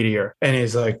shit meteor, and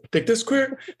he's like, "Think this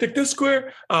queer? Think this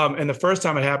queer?" And the first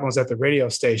time it happened was at the radio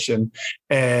station,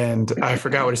 and I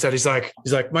forgot what he said. He's like,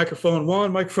 microphone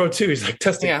 1, microphone 2. He's like,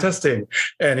 testing,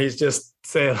 and he's just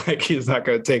saying like he's not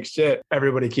going to take shit.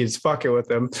 Everybody keeps fucking with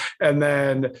him, and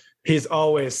then he's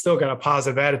always still got a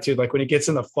positive attitude. Like when he gets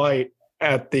in the fight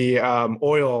at the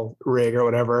oil rig or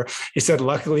whatever, he said,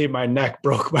 luckily my neck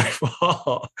broke my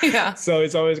fall. Yeah. So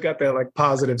he's always got that like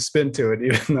positive spin to it,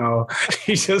 even though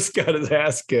he just got his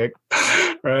ass kicked.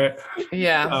 Right.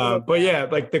 Yeah. But yeah,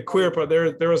 like the queer part,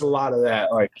 there was a lot of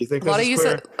that. Like, you think a lot of the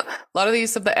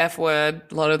use of the F word,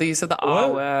 a lot of the use of the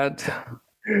R word.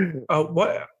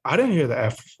 What? I didn't hear the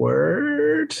F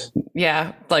word.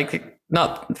 Yeah. Like,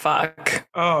 not fuck.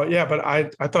 Oh yeah, but I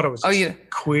thought it was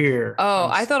queer. Oh,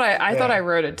 I thought I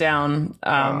wrote it down.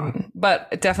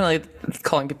 But definitely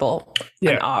calling people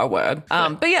an R word.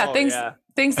 But yeah,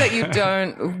 things that you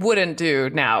wouldn't do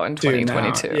now in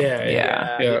 2022.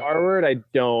 Yeah. The R word I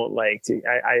don't like to.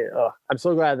 I'm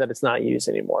so glad that it's not used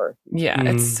anymore. Yeah,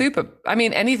 it's super. I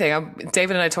mean, anything.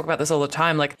 David and I talk about this all the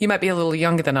time. Like, you might be a little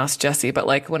younger than us, Jesse, but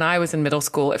like when I was in middle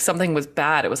school, if something was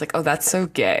bad, it was like, oh, that's so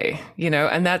gay, you know.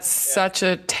 And that's such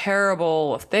a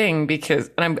terrible thing because,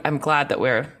 and I'm glad that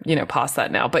we're past that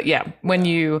now. But yeah, when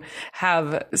you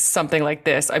have something like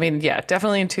this, I mean, yeah,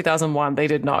 definitely in 2001, they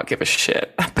did not give a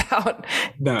shit about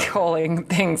calling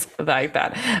things like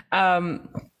that.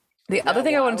 The other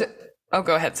thing I wanted to. Oh,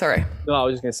 go ahead. Sorry. No, I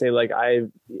was just gonna say, like, I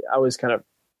was kind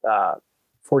of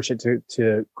fortunate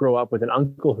to grow up with an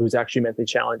uncle who's actually mentally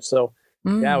challenged. So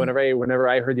yeah, whenever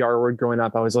I heard the R word growing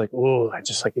up, I was like, oh, it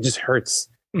just hurts.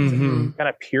 Mm-hmm. Kind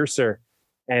of piercer,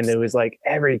 and it was like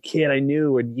every kid I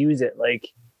knew would use it, like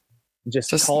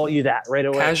just call you that right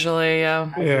away, casually.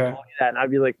 Call you that, and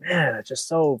I'd be like, man, it's just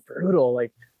so brutal.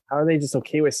 Like, how are they just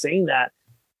okay with saying that?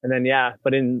 And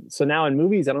then so now in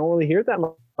movies, I don't really hear it that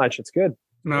much. It's good.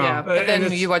 No, yeah, but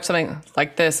then you watch something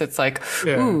like this, it's like,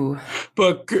 ooh.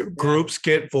 But groups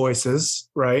get voices,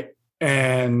 right?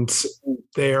 And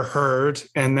they are heard.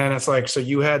 And then it's like, so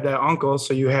you had that uncle,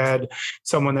 so you had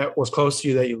someone that was close to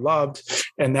you that you loved.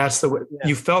 And that's the way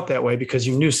you felt that way because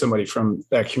you knew somebody from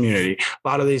that community.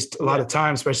 A lot of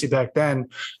times, especially back then,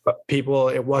 people,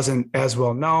 it wasn't as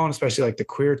well known, especially like the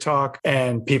queer talk,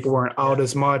 and people weren't out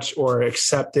as much or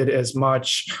accepted as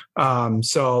much.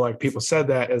 So like people said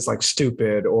that as like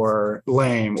stupid or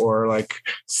lame or like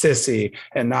sissy.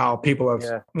 And now people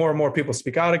have more and more people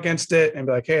speak out against it and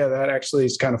be like, hey, that actually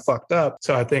is kind of fucked up.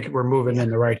 So I think we're moving in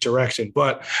the right direction.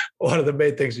 But one of the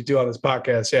main things we do on this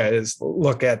podcast, is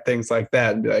look at things like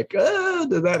that and be like,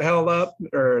 did that held up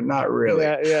or not really?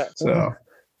 Yeah. So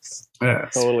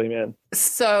Yes. Totally, man.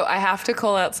 So I have to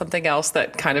call out something else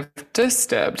that kind of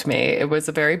disturbed me. It was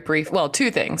a very brief, well,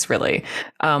 two things really.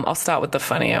 I'll start with the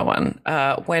funnier one.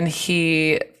 When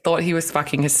he thought he was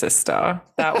fucking his sister,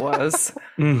 that was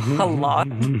a lot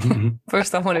for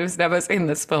someone who's never seen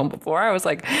this film before. I was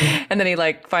like, and then he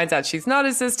like finds out she's not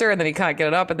his sister, and then he can't get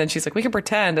it up, and then she's like, we can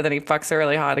pretend, and then he fucks her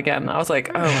really hard again. I was like,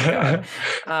 oh my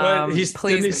god. Please.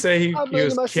 Didn't he say he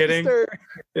was kidding? Sister.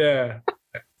 Yeah.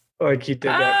 Like he did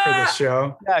that for the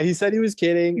show. Yeah, he said he was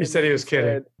kidding. He said he was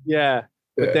kidding. Yeah.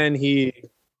 But then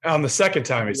on the second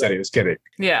time he said he was kidding.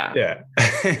 Yeah. Yeah.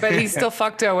 But he still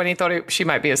fucked her when he thought she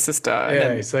might be his sister. And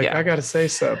then, he's like, I gotta say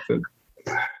something.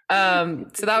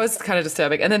 So that was kind of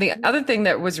disturbing. And then the other thing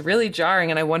that was really jarring,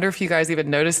 and I wonder if you guys even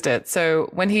noticed it. So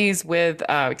when he's with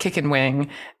Kick and Wing,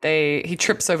 he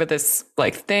trips over this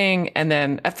like thing, and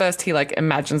then at first he like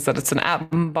imagines that it's an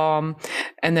atom bomb,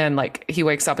 and then like he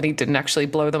wakes up and he didn't actually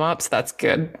blow them up. So that's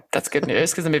good. That's good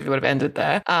news because the movie would have ended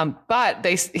there. But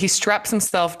he straps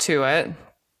himself to it,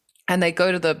 and they go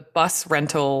to the bus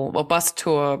rental or bus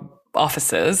tour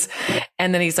offices,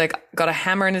 and then he's like got a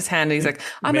hammer in his hand, and he's like,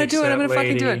 I'm gonna do it, I'm gonna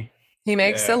fucking do it. He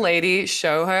makes a lady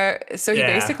show her, so he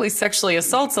basically sexually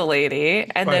assaults a lady,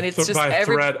 and then it's just by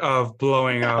threat of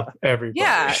blowing up everybody.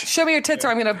 Yeah, show me your tits or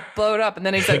I'm gonna blow it up. And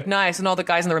then he's like, nice, and all the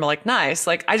guys in the room are like, nice.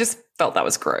 Like I just felt that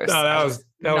was gross. No, that was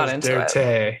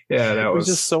dirty. Yeah, that was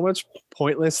just so much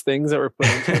pointless things that were put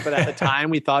into it, but at the time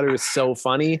we thought it was so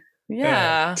funny.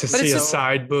 Yeah, to see a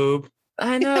side boob.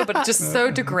 I know, but just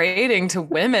so degrading to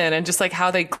women, and just like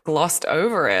how they glossed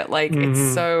over it. Like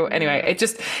it's so, anyway, it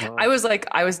just, I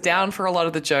was down for a lot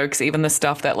of the jokes, even the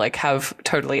stuff that like have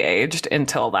totally aged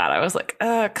until that. I was like,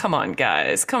 come on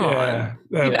guys, come on.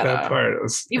 That part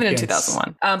was even in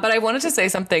 2001. But I wanted to say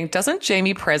something. Doesn't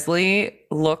Jamie Presley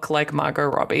look like Margot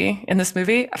Robbie in this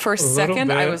movie? For a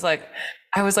second,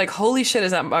 I was like, holy shit,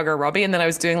 is that Margot Robbie? And then I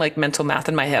was doing like mental math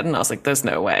in my head, and I was like, there's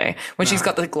no way. When she's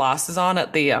got the glasses on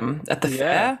at the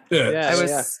fair, I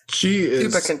was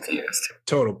super confused.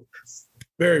 Total,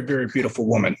 very, very beautiful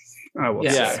woman. I will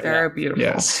say, very beautiful.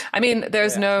 Yes, I mean,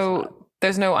 there's no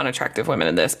unattractive women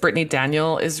in this. Brittany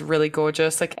Daniel is really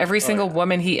gorgeous. Like every single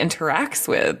woman he interacts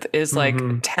with is like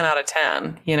 10 out of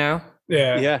 10. You know?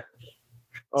 Yeah.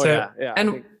 Oh yeah.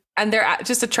 And they're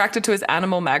just attracted to his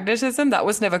animal magnetism. That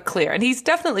was never clear. And he's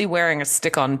definitely wearing a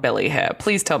stick-on belly hair.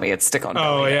 Please tell me it's stick-on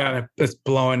belly hair. And it's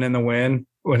blowing in the wind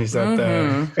when he's at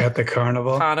the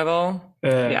carnival.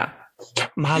 Yeah.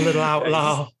 My little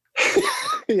outlaw.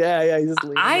 Yeah. He's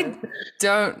just I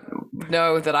don't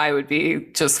know that I would be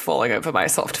just falling over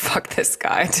myself to fuck this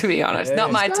guy, to be honest.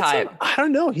 Not my type. I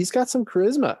don't know. He's got some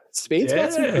charisma. Spade's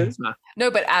got some charisma.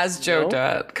 No, but as Joe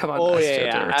Dirt. Come on. Oh,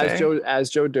 Dirt, as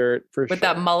Joe Dirt, for with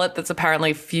that mullet that's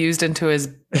apparently fused into his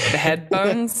head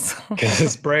bones. Because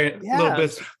his brain, a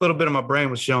little bit of my brain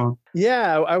was showing.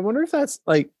 Yeah, I wonder if that's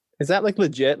like, is that like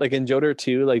legit? Like in Joe Dirt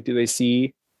 2, like do they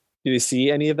see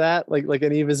any of that? Like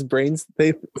any of his brains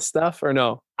stuff or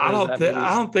no? I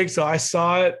don't think so. I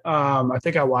saw it. I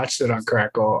think I watched it on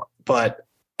Crackle, but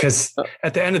because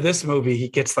at the end of this movie, he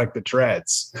gets like the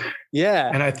dreads. Yeah.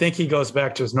 And I think he goes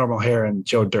back to his normal hair in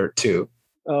Joe Dirt 2.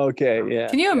 Okay. Yeah.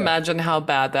 Can you imagine how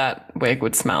bad that wig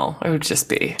would smell? It would just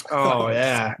be. Oh,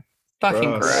 yeah.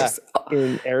 Fucking gross.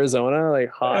 In Arizona,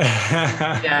 like hot.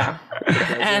 Yeah.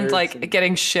 And like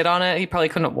getting shit on it. He probably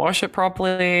couldn't wash it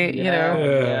properly, you know?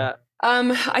 Yeah.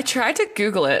 I tried to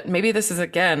Google it. Maybe this is,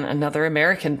 again, another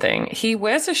American thing. He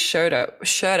wears a shirt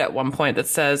at one point that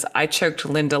says, I choked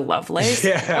Linda Lovelace.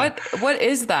 Yeah. What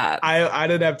is that? I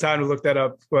didn't have time to look that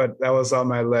up, but that was on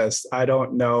my list. I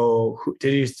don't know.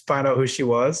 Did you find out who she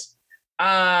was?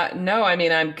 No, I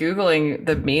mean, I'm Googling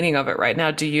the meaning of it right now.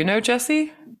 Do you know,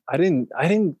 Jesse? I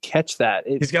didn't catch that.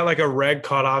 He's got like a red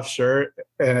cut off shirt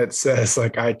and it says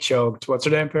like, I choked. What's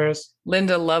her name, Paris?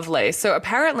 Linda Lovelace. So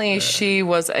apparently she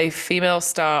was a female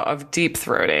star of deep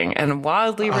throating and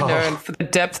wildly renowned for the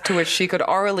depth to which she could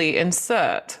orally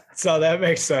insert. So that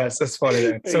makes sense. That's funny.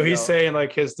 Then. So he's saying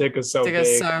like his dick is so big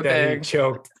that he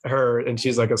choked her and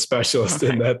she's like a specialist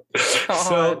in that.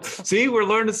 So see, we're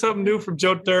learning something new from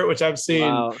Joe Dirt, which I've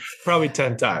seen probably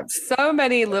 10 times. So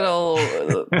many little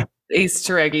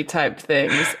Easter eggy type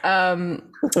things.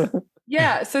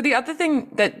 Yeah. So the other thing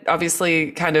that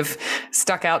obviously kind of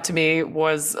stuck out to me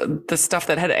was the stuff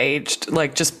that had aged,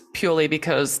 like just purely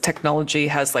because technology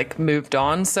has like moved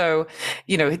on. So,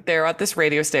 you know, they're at this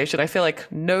radio station. I feel like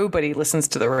nobody listens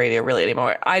to the radio really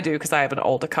anymore. I do because I have an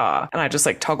older car and I just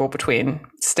like toggle between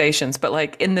stations. But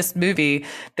like in this movie,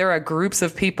 there are groups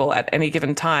of people at any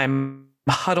given time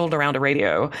huddled around a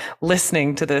radio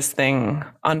listening to this thing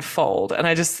unfold. And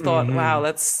I just thought, wow,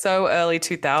 that's so early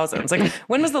 2000s. Like,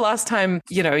 when was the last time,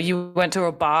 you went to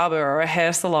a barber or a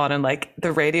hair salon and like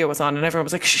the radio was on and everyone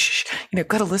was like, shh,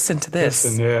 gotta listen to this.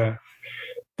 Listen, yeah.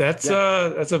 That's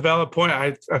a valid point.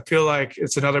 I feel like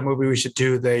it's another movie we should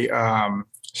do.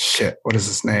 What is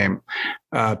his name?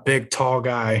 Big tall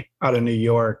guy out of New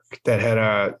York that had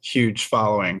a huge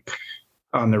following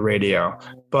on the radio.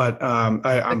 But I'm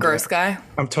the gross guy.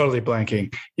 I'm totally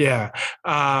blanking. Yeah.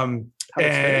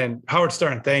 Howard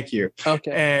Stern, thank you.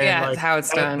 Okay. And Howard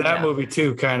Stern. That movie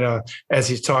too, kind of as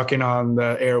he's talking on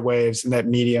the airwaves and that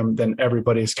medium, then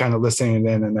everybody's kind of listening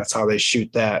in, and that's how they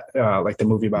shoot that, like the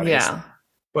movie about it.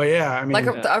 But yeah, I mean, like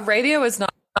a radio is not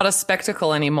a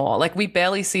spectacle anymore. Like, we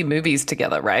barely see movies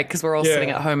together, right? Because we're all sitting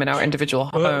at home in our individual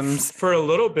homes. For a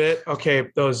little bit, okay,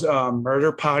 those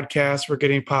murder podcasts were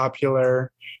getting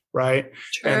popular, right?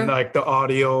 True. And like the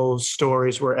audio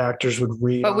stories where actors would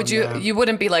read. But you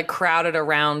wouldn't be like crowded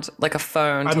around like a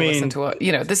phone to listen to it.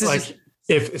 This is like, just.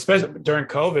 If, especially during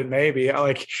COVID, maybe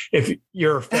like if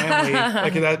your family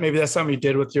like that, maybe that's something you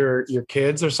did with your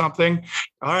kids or something.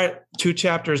 All right, 2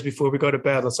 chapters before we go to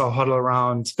bed, let's all huddle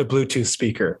around the Bluetooth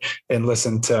speaker and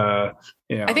listen to.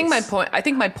 I think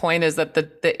my point is that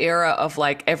the era of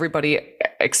like everybody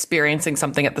experiencing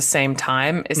something at the same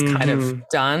time is kind of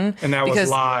done. And that was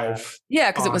live.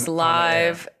 Yeah, because it was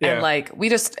live, and like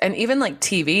and even like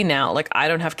TV now. Like, I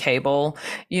don't have cable.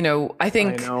 I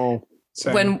think. I know.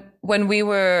 Same. When we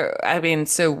were,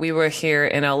 we were here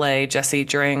in LA, Jesse,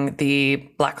 during the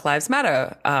Black Lives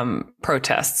Matter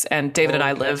protests, and David and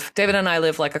I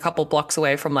live like a couple blocks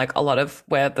away from like a lot of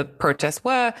where the protests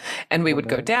were, and we would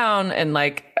go down and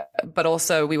like, but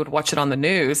also we would watch it on the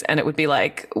news, and it would be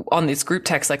like on these group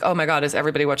texts, like, oh my God, is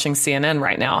everybody watching CNN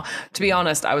right now? To be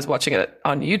honest, I was watching it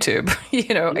on YouTube,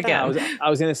 again.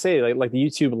 I was going to say like the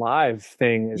YouTube live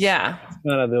thing is kind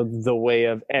of the way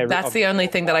of That's the only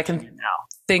thing that I can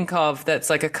think of that's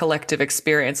like a collective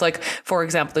experience. Like, for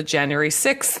example, the January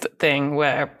 6th thing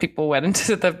where people went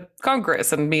into the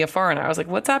Congress and me, a foreigner, I was like,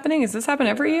 what's happening? Is this happen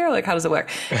every year? Like, how does it work?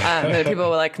 And people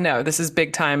were like, no, this is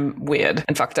big time weird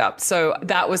and fucked up. So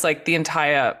that was like the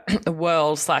entire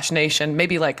world/nation.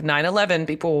 Maybe like 9/11,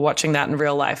 people were watching that in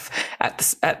real life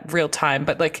at real time.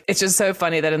 But like, it's just so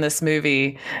funny that in this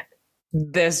movie,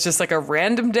 there's just like a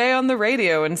random day on the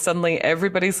radio and suddenly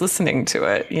everybody's listening to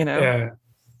it, Yeah.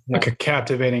 Like a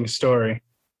captivating story.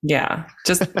 Yeah.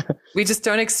 We just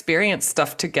don't experience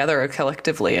stuff together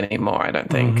collectively anymore, I don't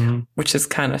think, which is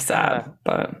kind of sad.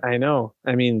 But I know.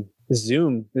 I mean,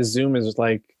 Zoom is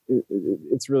like,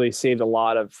 it's really saved a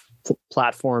lot of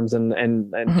platforms and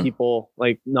people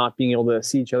like not being able to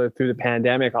see each other through the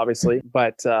pandemic, obviously.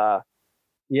 But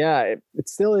it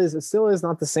still is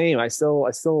not the same.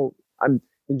 I'm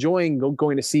enjoying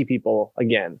going to see people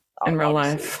again in real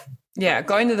life. Yeah,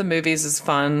 going to the movies is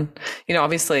fun.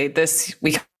 Obviously this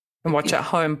we can watch at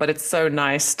home, but it's so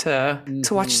nice to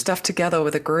watch stuff together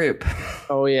with a group.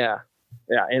 Oh yeah,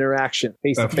 interaction,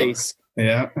 face to face.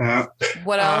 Yeah.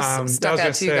 What else stuck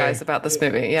out to you guys about this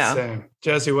movie? Yeah, same.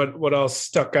 Jesse, what else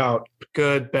stuck out?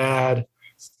 Good, bad,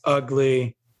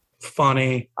 ugly,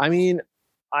 funny. I mean,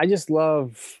 I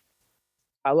love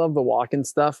the Walken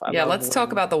stuff. Let's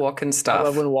talk about the Walken stuff. I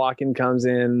love when Walken comes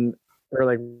in, or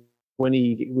like when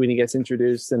he gets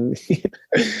introduced, and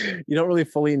you don't really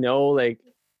fully know, like,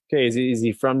 okay, is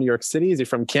he from New York City? Is he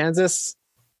from Kansas?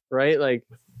 Right? Like,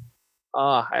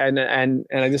 and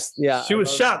I just, She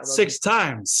was shot 6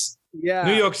 times. Yeah.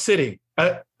 New York City.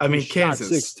 I mean, Kansas.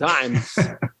 6 times.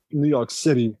 New York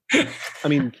City. I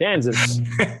mean, Kansas.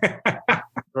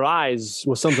 Her eyes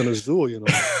was something azul,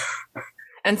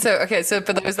 And so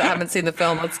for those that haven't seen the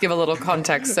film, let's give a little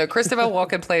context. So Christopher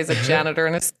Walken plays a janitor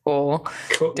in a school.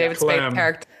 David Spade's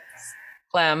character,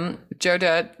 Clem, Joe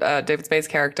Dirt, David Spade's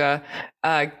character,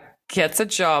 gets a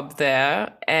job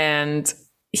there, and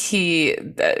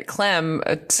Clem,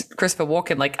 Christopher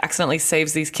Walken, like accidentally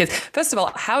saves these kids. First of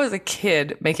all, how is a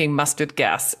kid making mustard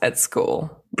gas at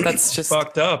school? That's just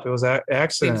fucked up. It was an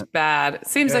accident. Seems bad. It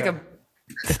seems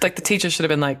like the teacher should have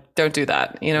been like, don't do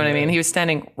that. You know what I mean? He was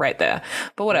standing right there,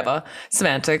 but whatever,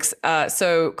 semantics.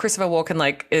 So Christopher Walken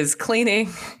like is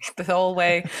cleaning the whole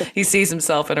way. He sees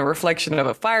himself in a reflection of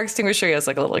a fire extinguisher. He has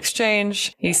like a little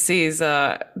exchange. He sees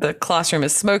the classroom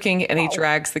is smoking, and he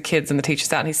drags the kids and the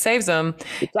teachers out, and he saves them.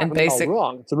 It's not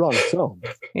wrong. It's the wrong film.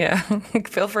 Yeah.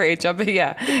 Feel free, jump in.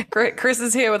 Yeah. Chris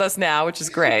is here with us now, which is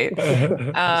great. Say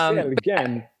it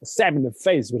again. Stab in the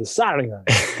face with a soldering iron.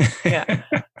 Yeah.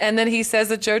 And then he says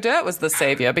that Joe Dirt was the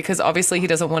savior because obviously he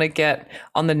doesn't want to get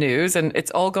on the news, and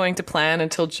it's all going to plan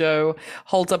until Joe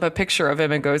holds up a picture of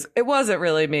him and goes, "It wasn't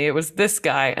really me. It was this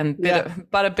guy." And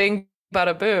bada bing,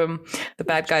 bada boom, the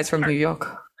bad guy's from New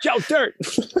York. Joe Dirt.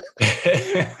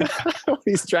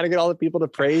 He's trying to get all the people to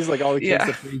praise, like all the kids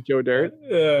to praise Joe Dirt.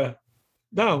 Yeah.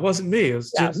 No, it wasn't me. It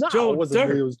was just Joe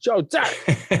Dirt. It was Joe Dirt.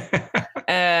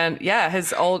 And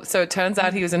so it turns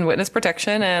out he was in witness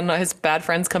protection and his bad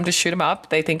friends come to shoot him up.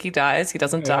 They think he dies. He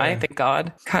doesn't die. Thank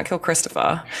God. Can't kill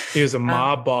Christopher. He was a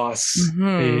mob boss,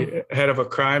 the head of a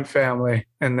crime family.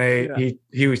 And he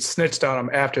snitched on him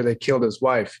after they killed his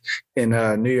wife in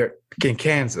New York, in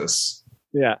Kansas.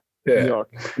 Yeah. New York.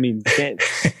 I mean,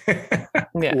 Kansas.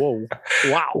 Yeah. Whoa.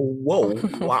 Wow.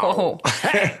 Whoa.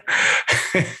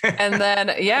 And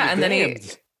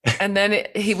then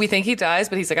we think he dies,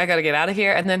 but he's like, I got to get out of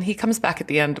here. And then he comes back at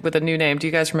the end with a new name. Do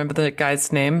you guys remember the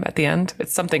guy's name at the end?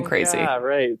 It's something crazy. Yeah,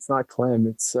 right. It's not Clem.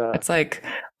 It's like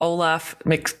Olaf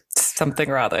something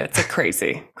or other. It's a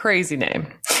crazy, crazy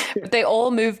name. But they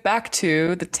all move back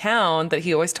to the town that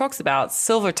he always talks about,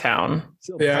 Silvertown.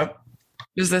 Yeah.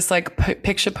 There's this like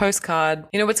picture postcard.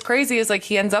 You know, what's crazy is like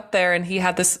he ends up there and he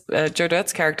had this, Joe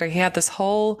Dirt's character, he was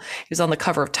on the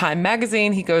cover of Time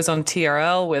magazine. He goes on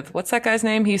TRL with, what's that guy's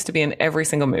name? He used to be in every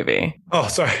single movie. Oh,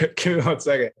 sorry. Give me 1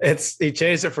 second. He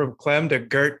changed it from Clem to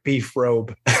Gert B.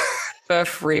 Frobe. Gert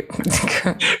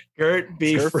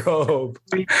B. Frobe.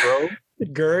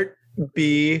 Gert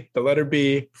B, the letter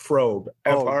B, Frobe.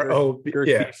 F-R-O-B. Gert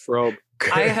B. Frobe.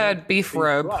 I heard beef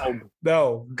robe.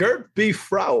 No, Gert B.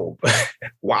 Frobe.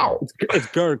 Wow. It's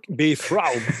Gert B.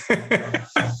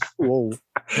 Frobe. Whoa.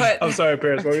 But, I'm sorry,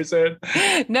 Paris. What were you saying?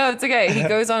 No, it's okay. He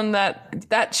goes on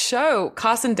that show.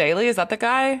 Carson Daly, is that the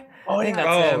guy? Oh, I think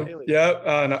that's him. Yep.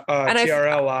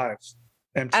 TRL Live.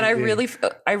 MTV. And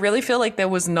I really feel like there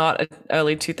was not an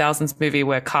early 2000s movie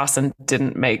where Carson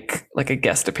didn't make like a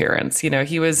guest appearance. You know,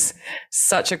 he was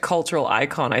such a cultural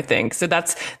icon, I think. So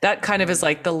that kind of is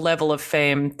like the level of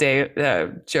fame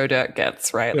Joe Dirt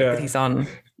gets, right? Like he's on.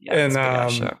 Yeah,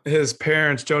 and his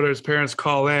parents, Joe Dirt's parents,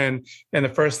 call in, and the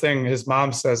first thing his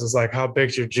mom says is like, "How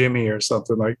big's your Jimmy?" or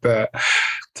something like that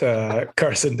to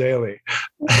Carson Daly.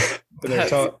 And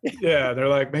they're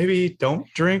like, maybe don't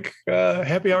drink.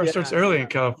 Happy hour starts early in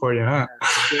California, huh?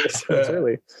 It's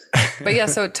early. But yeah,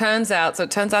 so it turns out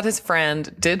his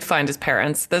friend did find his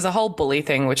parents. There's a whole bully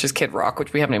thing, which is Kid Rock,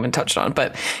 which we haven't even touched on.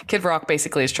 But Kid Rock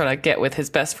basically is trying to get with his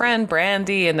best friend,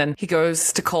 Brandy, and then he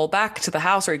goes to call back to the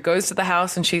house, or he goes to the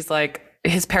house, and she's like,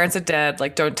 his parents are dead,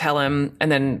 like, don't tell him.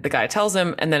 And then the guy tells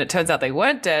him, and then it turns out they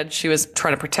weren't dead. She was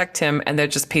trying to protect him, and they're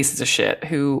just pieces of shit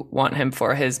who want him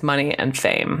for his money and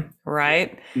fame,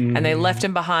 right? Mm-hmm. And they left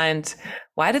him behind.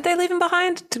 Why did they leave him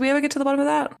behind? Did we ever get to the bottom of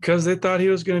that? Because they thought he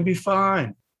was going to be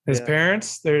fine. His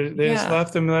parents, they just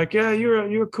left him like, yeah,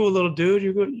 you're a cool little dude.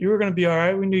 You were going to be all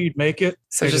right. We knew you'd make it.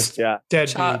 So just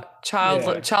dead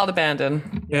child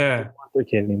abandoned. Yeah. Their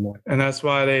kid anymore. And that's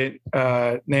why they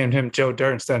named him Joe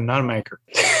Dirt instead of Nonamaker.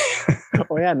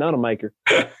 Oh yeah, Nonamaker.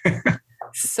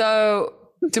 So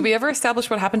did we ever establish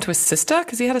what happened to his sister?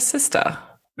 Because he had a sister.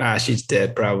 She's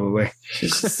dead probably.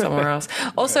 She's just somewhere else.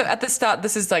 Also, at the start,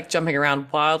 this is like jumping around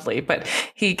wildly, but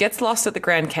he gets lost at the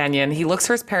Grand Canyon. He looks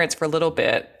for his parents for a little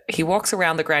bit. He walks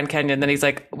around the Grand Canyon. Then he's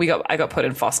like, I got put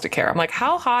in foster care. I'm like,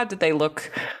 how hard did they look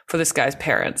for this guy's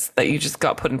parents that you just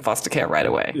got put in foster care right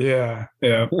away? Yeah.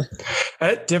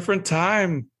 At different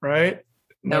time, right?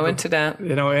 No internet.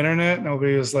 Internet.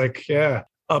 Nobody was like,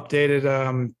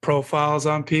 updated profiles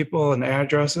on people and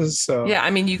addresses. So yeah, I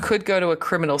mean, you could go to a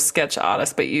criminal sketch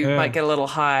artist, but you might get a little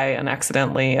high and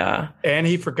accidentally. And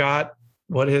he forgot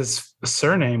what his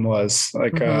surname was,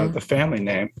 like the family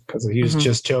name, because he was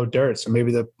just Joe Dirt. So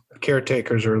maybe the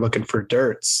caretakers were looking for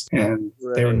Dirts, and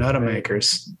they were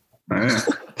Nuttamakers. Right.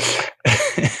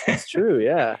 That's true.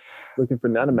 Yeah, looking for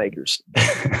Nuttamakers.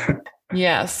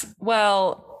 Yes.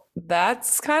 Well,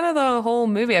 that's kind of the whole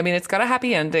movie. I mean, it's got a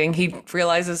happy ending. He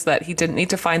realizes that he didn't need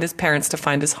to find his parents to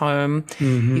find his home.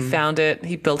 Mm-hmm. He found it.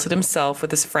 He built it himself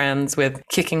with his friends, with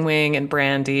Kicking Wing and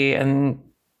Brandy and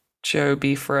Joe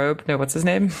B. Frobe. No, what's his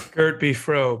name? Gert B.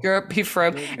 Frobe.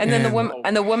 And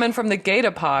then the woman from the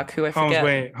Gator Park, who I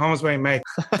forget. Holmes Wayne May.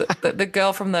 The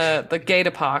girl from the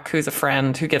Gator Park, who's a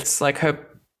friend, who gets like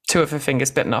two of her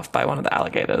fingers bitten off by one of the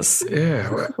alligators. Yeah.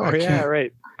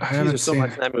 Right. I haven't so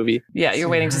much in that movie. Yeah, you're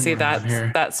waiting to see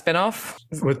that spin-off?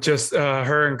 With just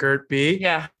her and Gert B?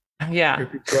 Yeah.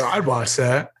 I'd watch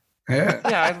that. Yeah.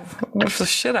 I'd watch the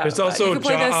shit out of There's also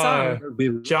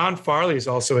John Farley's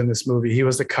also in this movie. He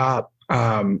was the cop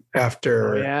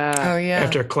after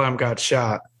Clem got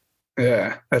shot.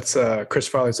 Yeah, that's Chris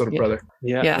Farley's little brother.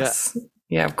 Yeah. Yes.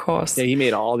 Yeah, of course. Yeah, he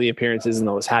made all the appearances in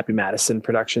those Happy Madison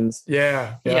productions.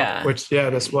 Yeah. This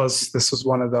was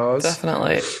one of those.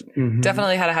 Definitely.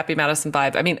 Definitely had a Happy Madison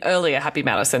vibe. I mean, earlier Happy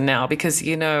Madison now, because,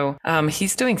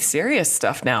 he's doing serious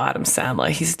stuff now, Adam Sandler.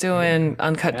 He's doing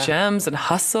Uncut Gems and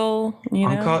Hustle,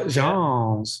 Uncut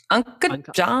Gems.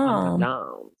 Uncut Gems.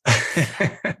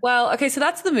 Well, okay, so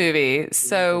that's the movie.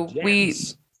 So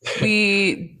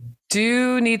we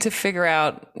do need to figure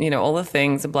out, all the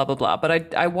things and blah, blah, blah.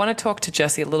 But I want to talk to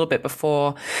Jesse a little bit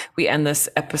before we end this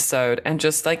episode and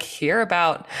just hear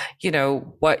about,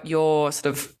 what your sort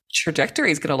of trajectory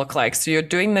is going to look like. So you're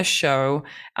doing this show,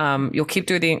 you'll keep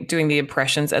doing the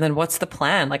impressions. And then what's the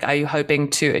plan? Are you hoping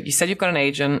to, you said you've got an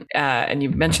agent and you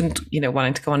mentioned,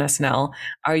 wanting to go on SNL.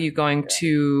 Are you going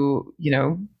to,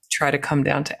 try to come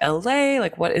down to LA?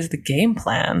 What is the game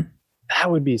plan? That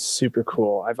would be super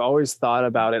cool. I've always thought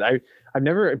about it. I've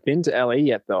never been to LA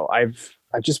yet, though. I've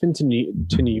just been to New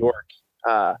York,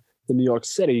 to New York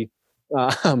City,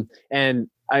 and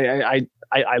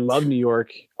I love New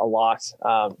York a lot.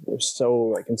 It was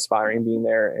so inspiring being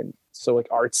there and so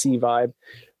artsy vibe.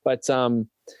 But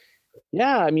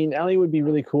I mean, LA would be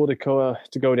really cool to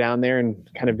go down there and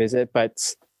kind of visit. But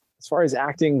as far as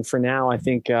acting for now, I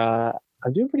think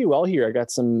I'm doing pretty well here. I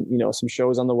got some some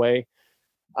shows on the way.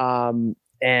 I'm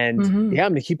going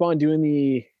to keep on doing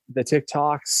the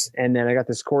TikToks, and then I got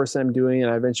this course I'm doing, and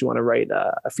I eventually want to write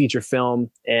a feature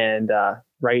film and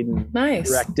write and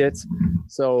direct it.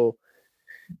 So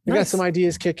I got some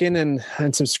ideas kicking and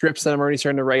some scripts that I'm already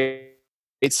starting to write.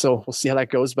 So we'll see how that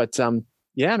goes. But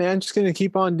man, just going to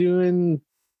keep on doing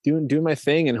my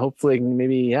thing, and hopefully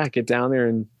maybe get down there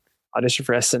and audition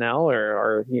for SNL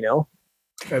or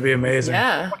That'd be amazing.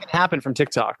 Yeah. What can happen from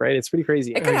TikTok, right? It's pretty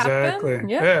crazy. It could happen.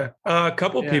 Yeah. A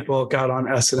couple people got on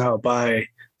SNL by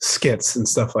skits and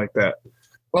stuff like that.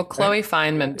 Well, Chloe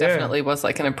Fineman definitely was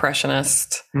an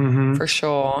impressionist for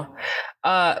sure.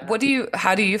 How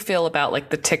do you feel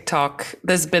about the TikTok?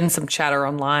 There's been some chatter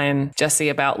online, Jesse,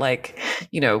 about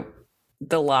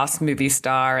the last movie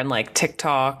star and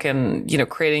TikTok and,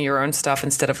 creating your own stuff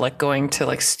instead of going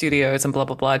to studios and blah,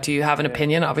 blah, blah. Do you have an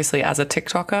opinion, obviously, as a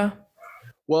TikToker?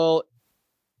 Well,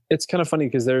 it's kind of funny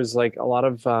because there's a lot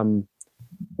of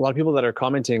people that are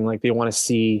commenting they want to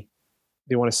see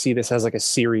this as a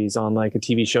series on a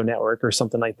TV show network or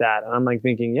something like that. And I'm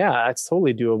thinking, yeah, that's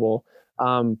totally doable.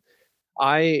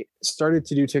 I started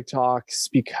to do TikToks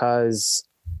because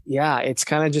it's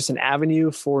kind of just an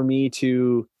avenue for me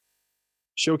to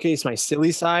showcase my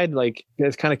silly side.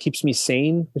 It kind of keeps me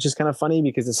sane, which is kind of funny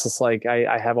because it's just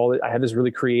I have this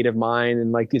really creative mind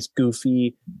and this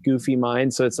goofy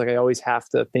mind. So it's I always have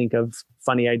to think of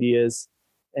funny ideas,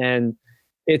 and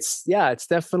it's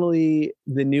definitely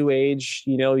the new age.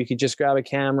 You can just grab a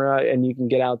camera and you can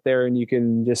get out there and you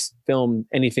can just film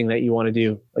anything that you want to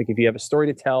do. If you have a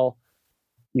story to tell,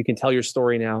 you can tell your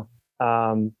story now,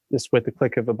 just with the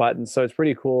click of a button. So it's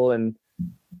pretty cool. And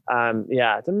I'm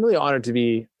really honored to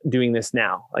be doing this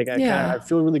now. I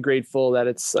feel really grateful that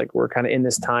it's we're kind of in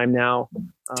this time now.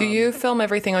 Do you film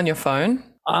everything on your phone?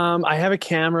 I have a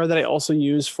camera that I also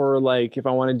use for if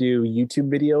I want to do YouTube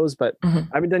videos, but I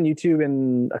haven't done YouTube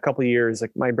in a couple of years.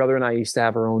 My brother and I used to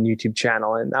have our own YouTube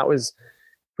channel, and that was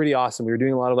pretty awesome. We were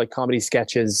doing a lot of comedy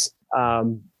sketches.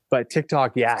 But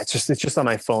TikTok, it's just on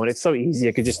my phone. It's so easy.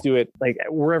 I could just do it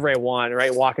wherever I want,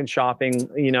 right? Walking, shopping,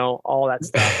 all that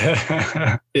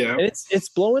stuff. Yeah. And it's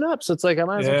blowing up. So it's I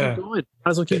might as well keep going.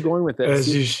 Might as well keep going with it.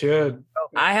 As you should.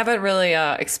 I haven't really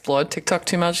explored TikTok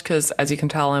too much because, as you can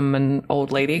tell, I'm an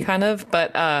old lady kind of.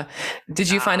 But did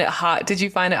you find it hard? Did you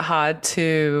find it hard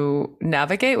to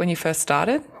navigate when you first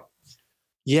started?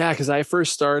 Yeah, because I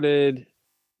first started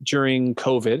during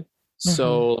COVID.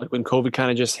 So when COVID kind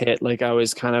of just hit, I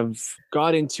was kind of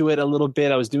got into it a little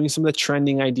bit. I was doing some of the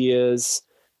trending ideas.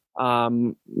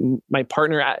 My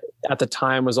partner at the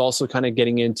time was also kind of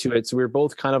getting into it. So we were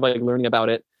both kind of learning about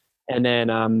it. And then,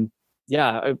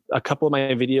 a couple of my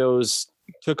videos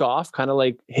took off, kind of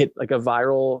hit a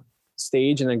viral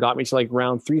stage, and then got me to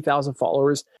around 3,000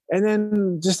 followers. And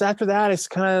then just after that, it's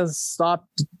kind of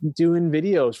stopped doing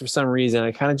videos for some reason.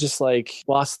 I kind of just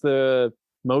lost the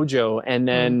mojo. And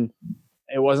then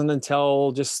it wasn't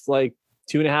until just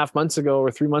 2.5 months ago or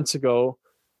 3 months ago,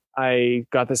 I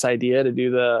got this idea to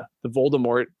do the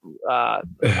Voldemort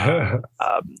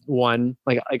one,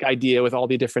 idea with all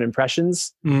the different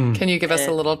impressions. Can you give us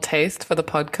a little taste for the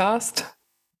podcast?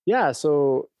 Yeah.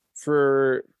 So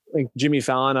for Jimmy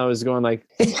Fallon, I was going all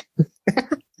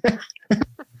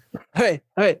right,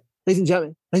 ladies and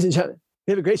gentlemen, we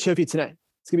have a great show for you tonight.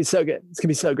 It's gonna be so good. It's gonna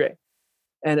be so great.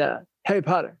 And Harry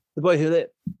Potter, the boy who lived,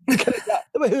 the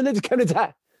boy who lived to come to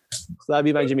die. So that'd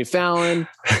be my Jimmy Fallon.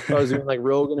 If I was doing like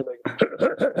Rogan, I'd be like,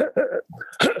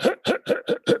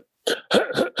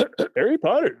 Harry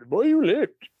Potter, the boy you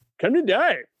lived, come to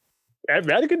die.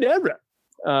 Abracadabra.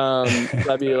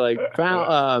 That'd be like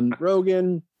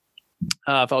Rogan.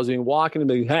 If I was doing walking, I'd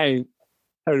be like, hey,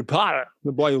 Harry Potter,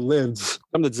 the boy who lived,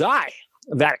 come to die.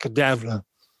 Abracadabra.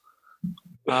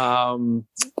 If I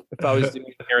was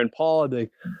doing Aaron Paul, I'd be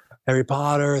like, Harry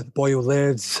Potter, the boy who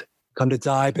lives, come to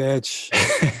die, bitch.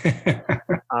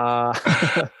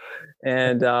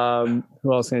 And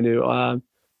who else can I do?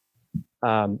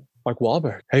 Mark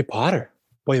Wahlberg, Harry Potter,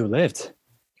 boy who lived.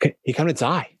 He come to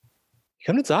die. He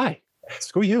come to die.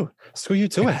 Screw you. Screw you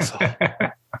too, asshole.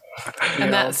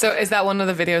 And so is that one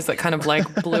of the videos that kind of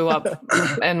like blew up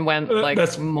and went like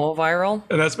more viral?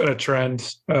 And that's been a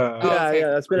trend. Yeah,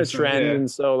 that's been a trend. Yeah. And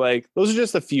so like those are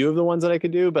just a few of the ones that I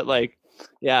could do, but like,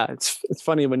 yeah, it's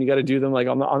funny when you got to do them like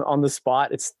on the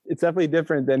spot. It's definitely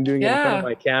different than doing it in front of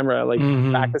my camera, like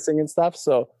practicing and stuff.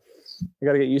 So I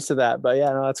got to get used to that. But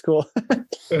yeah, no, that's cool.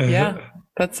 Yeah.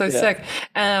 That's so sick.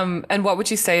 And what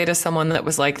would you say to someone that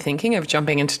was like thinking of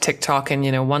jumping into TikTok and,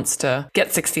 wants to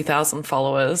get 60,000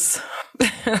 followers?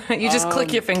 You just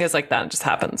click your fingers like that. It just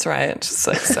happens, right? It's just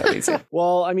like so easy.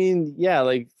 Well, I mean, yeah,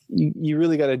 like you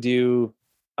really got to do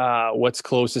what's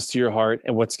closest to your heart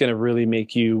and what's going to really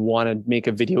make you want to make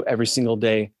a video every single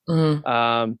day.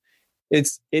 Mm-hmm. It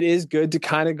is good to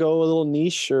kind of go a little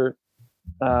niche or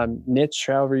niche,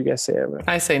 however you guys say it.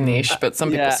 I say niche, but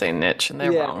some people say niche and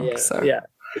they're wrong.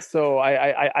 So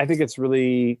I think it's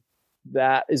really,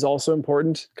 that is also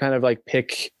important. Kind of like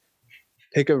pick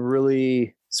a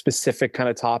really specific kind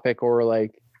of topic or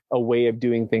like a way of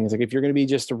doing things. Like if you're going to be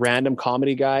just a random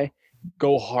comedy guy,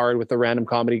 go hard with the random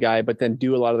comedy guy, but then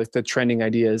do a lot of like the trending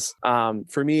ideas.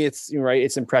 For me, it's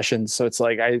it's impressions. So it's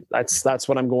like that's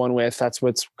what I'm going with. That's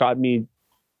what's got me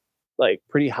like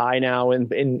pretty high now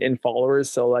in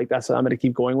followers. So like that's what I'm going to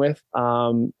keep going with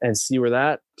and see where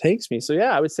that takes me. So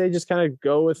yeah, I would say just kind of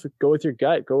go with your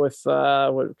gut, go with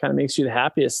what kind of makes you the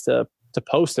happiest to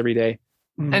post every day.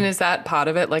 And is that part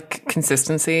of it, like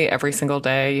consistency every single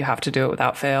day? You have to do it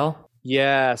without fail?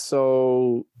 Yeah.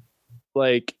 So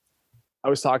like I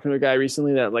was talking to a guy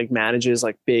recently that like manages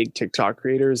like big TikTok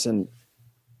creators, and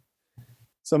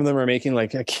some of them are making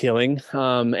like a killing.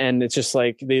 And it's just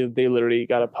like they literally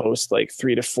got to post like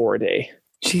 3 to 4 a day.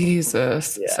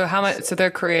 Jesus. Yeah. So how much? So they're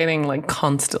creating like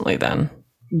constantly then?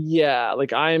 Yeah.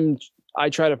 Like I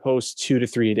try to post 2 to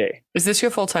 3 a day. Is this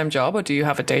your full-time job or do you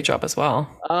have a day job as well?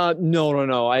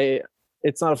 No.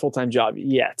 It's not a full-time job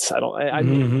yet. I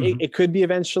mean, it could be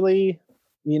eventually,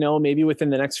 maybe within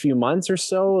the next few months or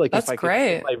so. Like that's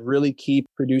great. If I really keep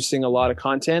producing a lot of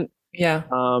content. Yeah.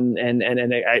 And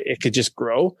it could just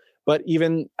grow. But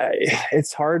even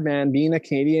it's hard, man. Being a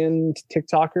Canadian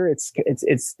TikToker,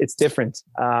 it's different.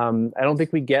 I don't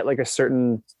think we get like a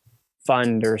certain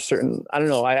fund or certain. I don't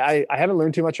know. I haven't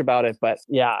learned too much about it, but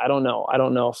yeah, I don't know. I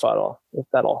don't know if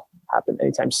that'll happen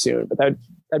anytime soon. But that'd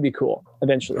be cool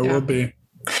eventually. It would be.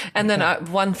 And then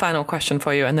one final question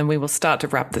for you, and then we will start to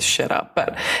wrap this shit up.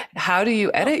 But how do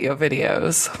you edit your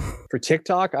videos? For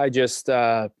TikTok, I just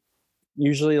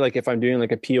usually like if I'm doing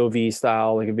like a POV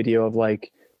style, like a video of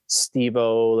like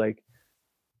Steve-O, like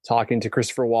talking to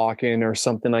Christopher Walken or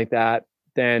something like that,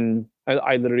 then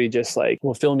I literally just like,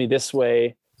 will film me this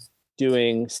way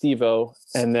doing Steve-O,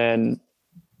 and then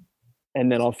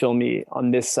I'll film me on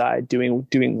this side doing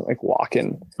like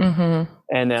Walken. Mm-hmm.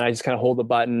 And then I just kind of hold the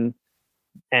button.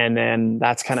 And then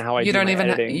that's kind of how you don't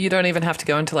even have to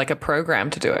go into like a program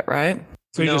to do it, right?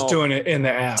 So you're just doing it in the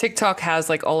app. TikTok has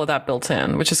like all of that built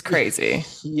in, which is crazy.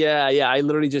 Yeah. I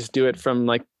literally just do it from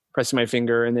like pressing my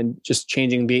finger and then just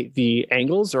changing the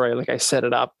angles, or I set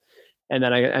it up, and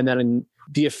then in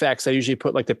the effects I usually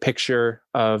put like the picture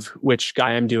of which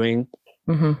guy I'm doing.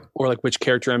 Mm-hmm. Or like which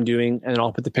character I'm doing, and then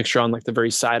I'll put the picture on like the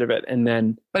very side of it, and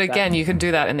then. But again, you can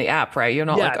do that in the app, right? You're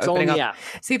not like opening up. App.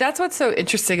 See, that's what's so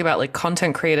interesting about like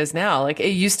content creators now. Like it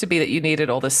used to be that you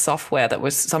needed all this software that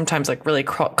was sometimes like really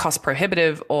cost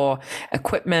prohibitive or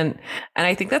equipment, and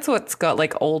I think that's what's got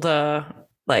like older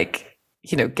like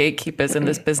gatekeepers in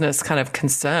this business kind of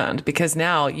concerned, because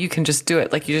now you can just do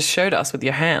it like you just showed us with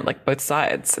your hand, like both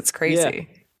sides. It's crazy.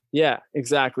 Yeah,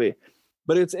 exactly.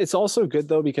 But it's also good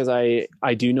though, because I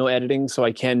do know editing, so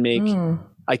I can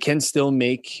still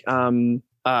make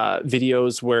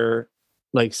videos where,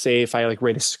 like, say if I like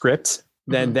write a script,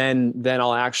 then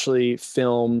I'll actually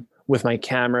film with my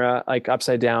camera like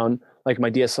upside down, like my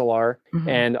DSLR,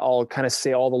 and I'll kind of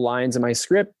say all the lines in my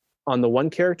script on the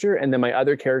one character, and then my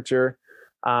other character,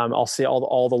 I'll say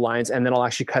all the lines, and then I'll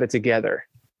actually cut it together.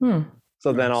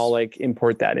 So then I'll like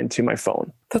import that into my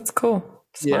phone. That's cool.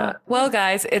 Smart. Yeah. Well,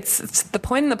 guys, it's the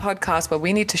point in the podcast where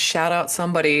we need to shout out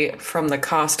somebody from the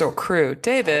cast or crew.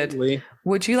 David,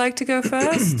 would you like to go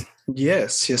first?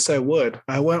 Yes, I would.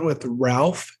 I went with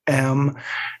Ralph M.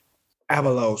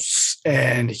 Avalos,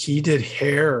 and he did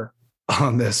hair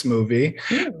on this movie.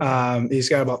 He's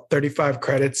got about 35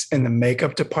 credits in the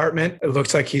makeup department. It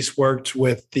looks like he's worked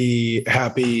with the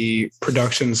Happy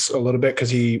Productions a little bit because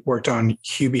he worked on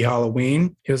Hubie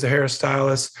Halloween. He was a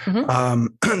hairstylist.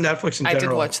 Netflix in general. I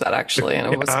did watch that actually,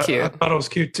 and it was cute. I thought it was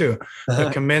cute too.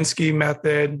 The Kaminsky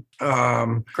Method.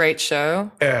 Great show.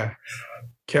 Yeah.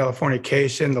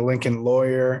 Californication, The Lincoln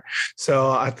Lawyer.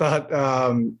 So I thought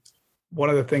one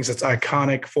of the things that's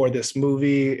iconic for this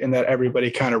movie and that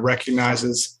everybody kind of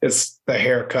recognizes is the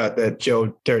haircut that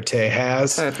Joe Dirt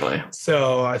has. Totally.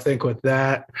 So I think with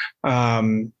that,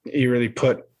 he really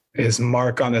put his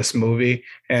mark on this movie,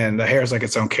 and the hair is like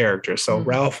its own character. So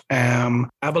Ralph M.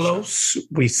 Avalos,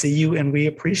 we see you and we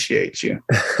appreciate you.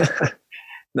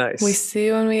 Nice. We see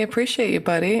you and we appreciate you,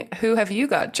 buddy. Who have you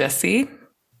got, Jesse?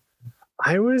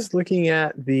 I was looking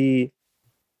at the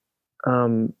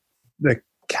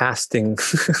casting.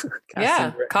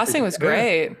 Casting was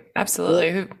great.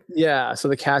 Absolutely. Yeah. So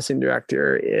the casting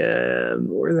director,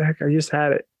 where the heck? I just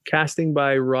had it. Casting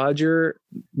by Roger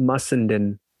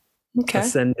Mussenden. Okay.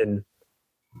 Mussenden.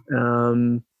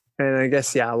 And I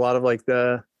guess, a lot of like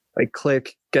the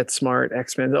Click, Get Smart,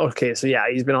 X-Men. Okay. So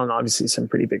he's been on obviously some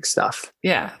pretty big stuff.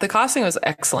 Yeah. The casting was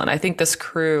excellent. I think this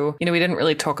crew, we didn't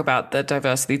really talk about the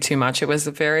diversity too much. It was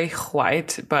very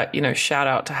white, but, shout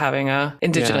out to having a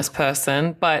indigenous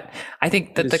person. But I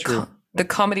think that the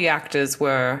comedy actors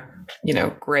were,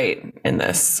 great in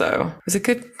this. So it was a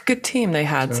good team they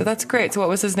had. So that's great. So what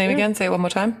was his name again? Say it one more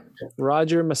time.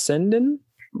 Roger Mussenden.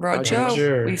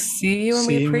 Roger, we see you and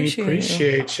we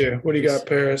appreciate you. What do you got,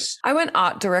 Paris? I went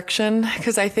art direction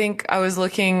because I think I was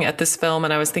looking at this film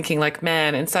and I was thinking like,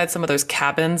 man, inside some of those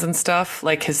cabins and stuff,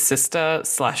 like his sister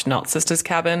 / not sister's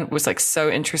cabin was like so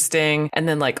interesting. And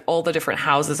then like all the different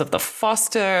houses of the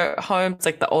foster homes,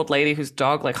 like the old lady whose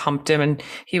dog like humped him and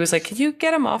he was like, can you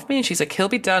get him off me? And she's like, he'll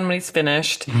be done when he's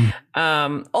finished.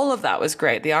 All of that was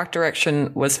great. The art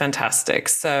direction was fantastic.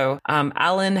 So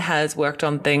Alan has worked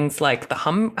on things like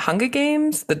the Hunger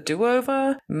Games, The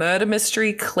Do-Over, Murder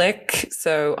Mystery, Click,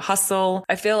 so Hustle.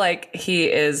 I feel like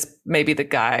he is maybe the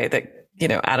guy that,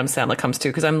 Adam Sandler comes to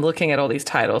because I'm looking at all these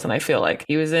titles and I feel like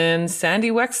he was in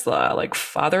Sandy Wexler, like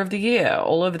Father of the Year,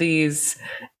 all of these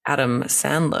Adam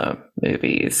Sandler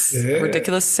movies,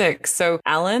 Ridiculous Six. So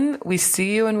Alan, we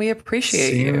see you and we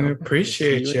appreciate you.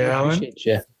 Appreciate you, Alan.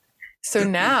 So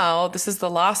now this is the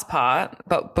last part,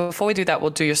 but before we do that, we'll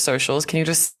do your socials. Can you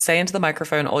just say into the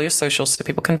microphone all your socials so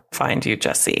people can find you,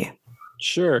 Jesse?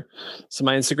 Sure. So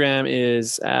my Instagram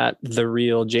is at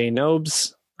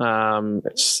 @TheRealJNobes.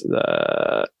 It's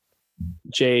the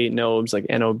J Nobes, like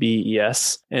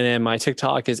Nobes. And then my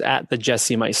TikTok is at the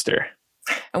Jesse Meister.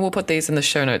 And we'll put these in the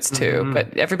show notes too.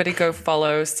 But everybody go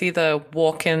follow, see the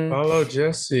walk-in. Follow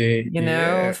Jesse.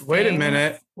 Wait a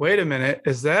minute.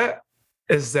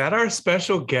 Is that our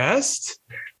special guest?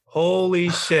 Holy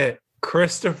shit.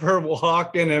 Christopher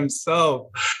Walken himself.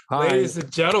 Hi. Ladies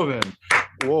and gentlemen.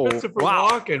 Whoa. Christopher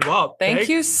Walken. Wow. Thank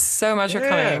you so much for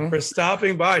coming. For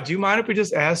stopping by. Do you mind if we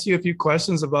just ask you a few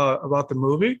questions about the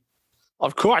movie?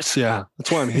 Of course, yeah. That's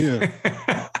why I'm here.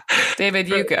 David,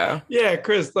 you go. Yeah,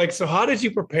 Chris. So how did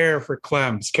you prepare for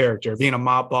Clem's character, being a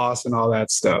mob boss and all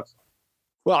that stuff?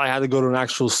 Well, I had to go to an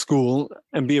actual school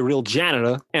and be a real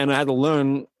janitor, and I had to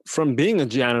learn from being a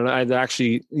janitor. I had to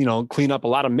actually, clean up a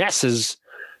lot of messes.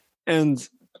 And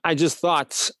I just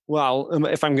thought, well,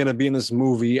 if I'm going to be in this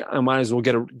movie, I might as well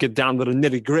get down to the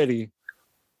nitty gritty.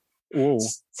 Whoa.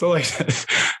 So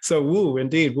woo,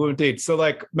 indeed.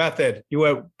 So method, you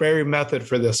went very method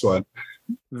for this one.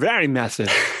 Very method.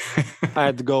 I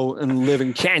had to go and live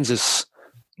in Kansas.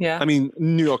 Yeah. I mean,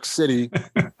 New York City.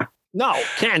 No,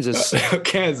 Kansas.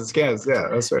 Kansas. Yeah,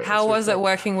 that's right. How was it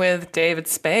working with David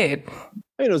Spade?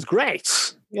 It was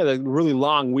great. He had a really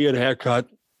long, weird haircut,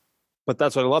 but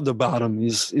that's what I loved about him.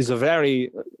 He's a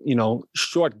very,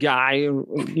 short guy.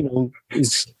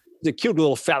 He's a cute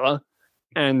little fella,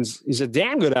 and he's a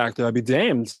damn good actor. I'd be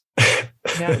damned.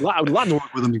 Yeah. I would love to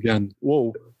work with him again.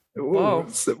 Whoa.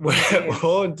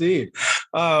 Whoa, indeed.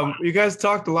 You guys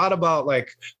talked a lot about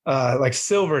like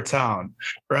Silvertown,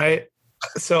 right?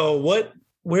 So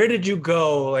where did you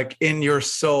go in your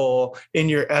soul, in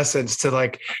your essence,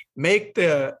 to make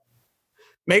the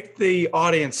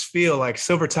audience feel like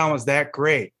Silvertown was that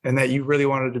great and that you really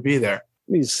wanted to be there?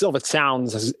 I mean, Silvertown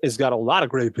has got a lot of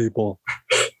great people.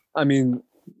 I mean,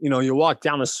 you walk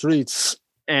down the streets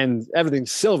and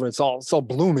everything's silver. It's all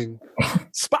blooming,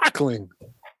 sparkling.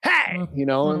 hey, you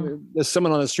know, and there's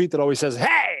someone on the street that always says,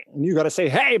 hey, and you got to say,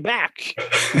 hey, back.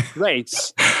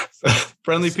 Great.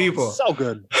 Friendly people. So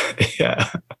good. Yeah.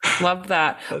 Love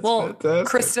that. That's well, fantastic.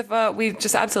 Christopher, we've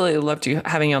just absolutely loved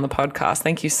having you on the podcast.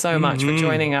 Thank you so much for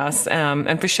joining us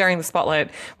and for sharing the spotlight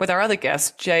with our other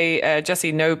guest,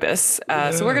 Jesse Nobis.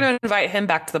 So we're going to invite him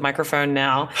back to the microphone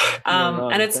now.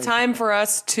 And it's time for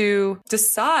us to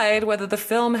decide whether the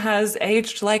film has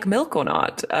aged like milk or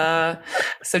not.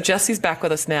 So Jesse's back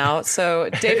with us now. So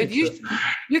David,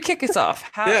 you kick us off.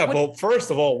 Well,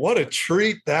 first of all, what a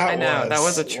treat that was. I know, that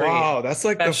was a treat. Wow, that's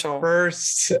like Special. the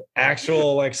first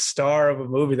actual like star of a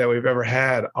movie that we've ever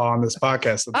had on this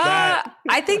podcast. So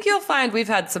I think you'll find we've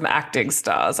had some acting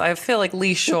stars. I feel like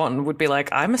Lee Shorten would be like,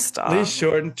 I'm a star. Lee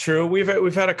Shorten, true. We've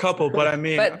had a couple, but I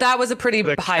mean, but that was a pretty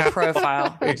high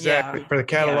profile. Exactly. For the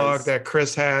catalog that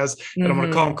Chris has. And I'm going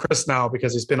to call him Chris now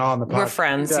because he's been on the podcast. We're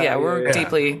friends. Yeah, we're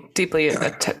deeply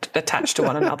attached to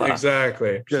one another.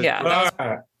 Exactly. Yeah. All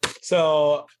right.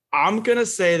 So I'm going to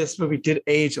say this movie did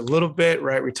age a little bit,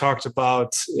 right? We talked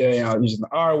about, using the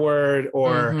R word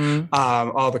or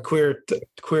all the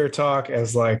queer talk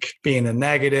as like being a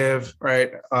negative,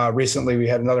 right? Recently, we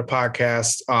had another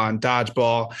podcast on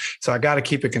dodgeball. So I got to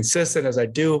keep it consistent as I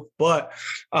do. But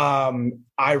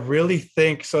I really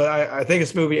think, I think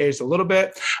this movie aged a little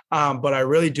bit, but I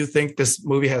really do think this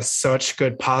movie has such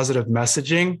good positive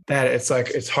messaging that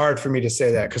it's hard for me to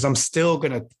say that because I'm still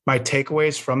my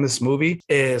takeaways from this movie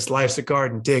is life's a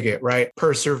garden, dig it, right?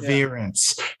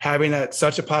 Perseverance, having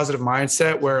such a positive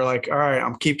mindset where like, all right,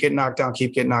 I'm keep getting knocked down.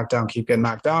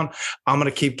 I'm going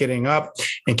to keep getting up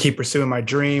and keep pursuing my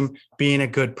dream, being a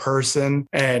good person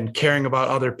and caring about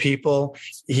other people.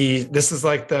 This is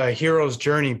like the hero's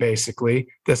journey, basically.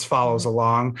 This follows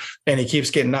along and he keeps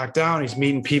getting knocked down. He's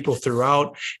meeting people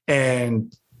throughout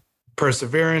and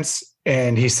perseverance,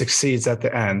 and he succeeds at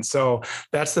the end. So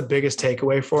that's the biggest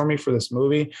takeaway for me for this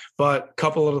movie. But a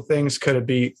couple little things could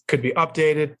be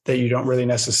updated that you don't really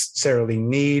necessarily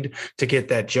need to get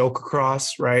that joke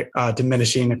across, right?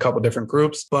 Diminishing a couple different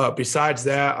groups. But besides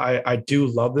that, I do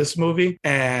love this movie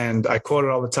and I quote it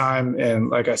all the time.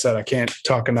 And like I said, I can't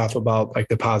talk enough about like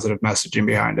the positive messaging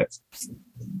behind it.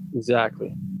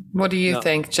 Exactly. What do you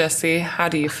think, Jesse? How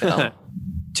do you feel?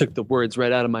 Took the words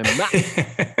right out of my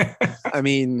mouth. I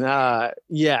mean,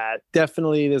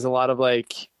 definitely there's a lot of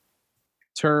like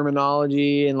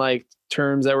terminology and like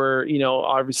terms that were,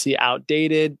 obviously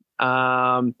outdated,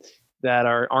 that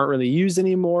aren't really used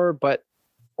anymore. But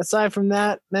aside from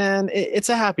that, man, it's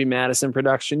a Happy Madison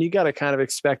production. You got to kind of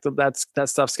expect that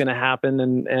stuff's going to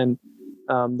happen. And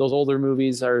those older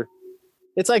movies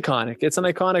it's iconic. It's an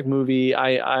iconic movie.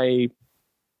 I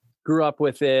grew up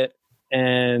with it.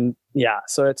 And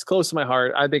so it's close to my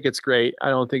heart. I think it's great. I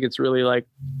don't think it's really like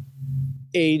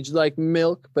aged like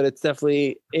milk, but it's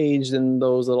definitely aged in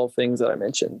those little things that I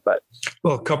mentioned. But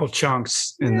well, a couple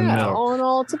chunks in the milk. All in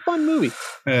all, it's a fun movie.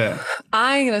 Yeah.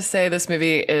 I'm going to say this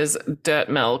movie is dirt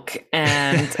milk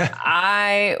and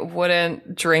I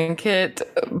wouldn't drink it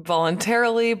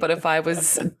voluntarily, but if I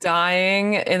was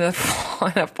dying in a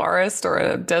forest or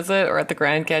in a desert or at the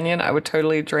Grand Canyon, I would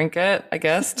totally drink it, I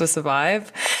guess, to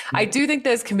survive. I do think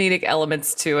there's comedic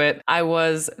elements to it. I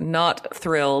was not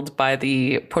thrilled by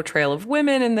the portrayal of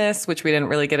women in this, which we didn't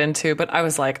really get into, but I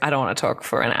was like, I don't want to talk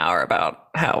for an hour about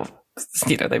how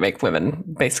they make women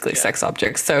basically sex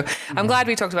objects. So I'm glad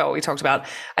we talked about what we talked about.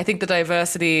 I think the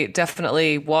diversity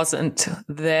definitely wasn't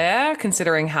there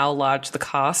considering how large the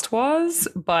cast was,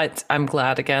 but I'm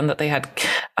glad again that they had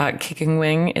Kicking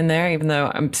Wing in there, even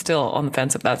though I'm still on the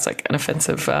fence if that's like an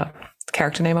offensive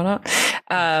character name or not.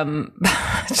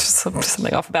 Just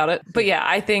something off about it. But yeah,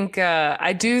 I think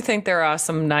I do think there are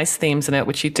some nice themes in it,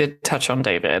 which you did touch on,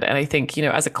 David. And I think,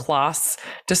 as a class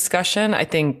discussion, I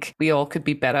think we all could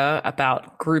be better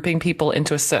about grouping people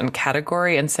into a certain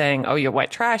category and saying, oh, you're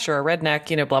white trash or a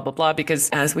redneck, blah, blah, blah. Because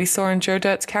as we saw in Joe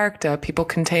Dirt's character, people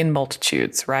contain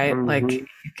multitudes, right? Mm-hmm. Like you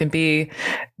can be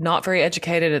not very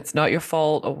educated. It's not your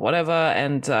fault or whatever.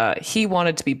 And he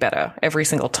wanted to be better every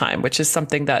single time, which is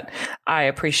something that I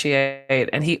appreciate.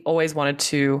 And he always wanted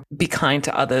to be kind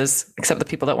to others, except the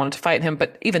people that wanted to fight him.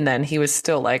 But even then he was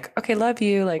still like, okay, love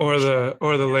you. Like, or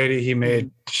the lady he made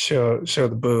show the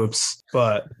boobs.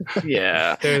 But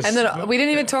yeah. And then we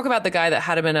didn't even talk about the guy that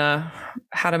had him in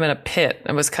a pit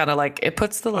and was kind of like, it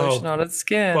puts the lotion on its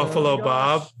skin. Buffalo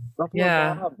Bob.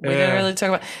 Yeah. We didn't really talk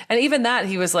about, and even that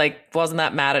he was like, wasn't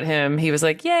that mad at him. He was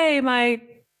like, yay, my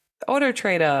Auto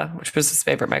Trader, which was his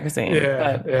favorite magazine.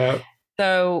 Yeah.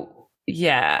 So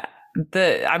yeah,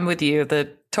 I'm with you.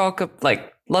 The talk of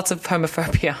like lots of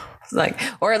homophobia, like,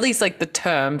 or at least like the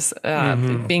terms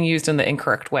being used in the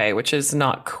incorrect way, which is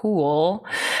not cool.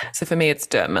 So for me, it's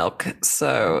dirt milk.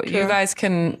 So you guys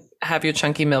can have your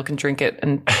chunky milk and drink it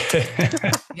and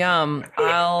yum.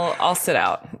 I'll sit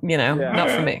out, not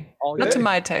for me, not to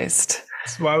my taste.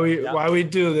 That's why we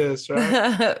do this,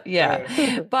 right?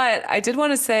 Yeah. But I did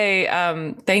want to say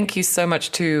thank you so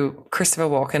much to Christopher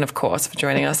Walken, of course, for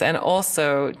joining us, and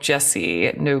also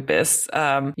Jesse Nobis.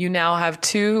 You now have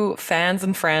 2 fans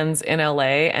and friends in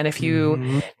LA, and if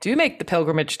you do make the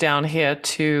pilgrimage down here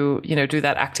to, do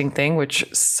that acting thing, which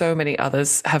so many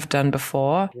others have done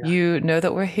before, you know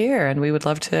that we're here, and we would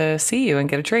love to see you and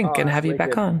get a drink and have you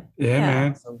back on. Yeah,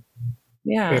 man.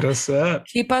 Yeah. Hit us up.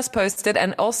 Keep us posted,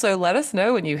 and also let us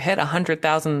know when you hit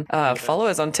 100,000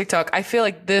 followers on TikTok. I feel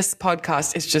like this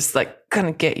podcast is just like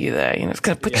gonna get you there. It's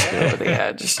gonna put you over the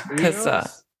edge because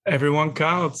everyone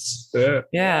counts.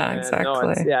 Yeah,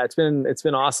 exactly. No, it's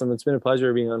been awesome. It's been a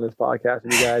pleasure being on this podcast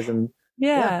with you guys, and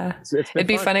it'd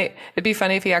be funny. It'd be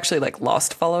funny if he actually like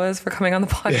lost followers for coming on the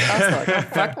podcast. Like, oh,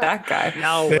 fuck that guy.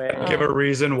 No way. Give a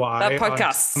reason why that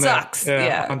podcast sucks.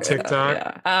 On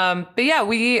TikTok. But yeah,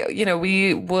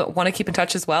 we want to keep in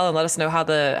touch as well and let us know how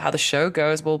the show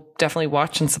goes. We'll definitely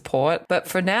watch and support. But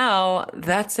for now,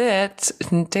 that's it.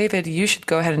 David, you should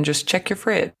go ahead and just check your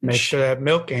fridge. Make sure that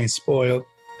milk ain't spoiled.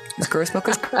 Gross milk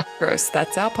is gross.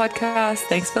 That's our podcast.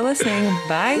 Thanks for listening.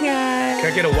 Bye, guys.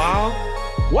 Can I get a wow?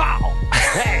 Wow.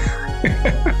 Hey.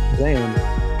 Damn.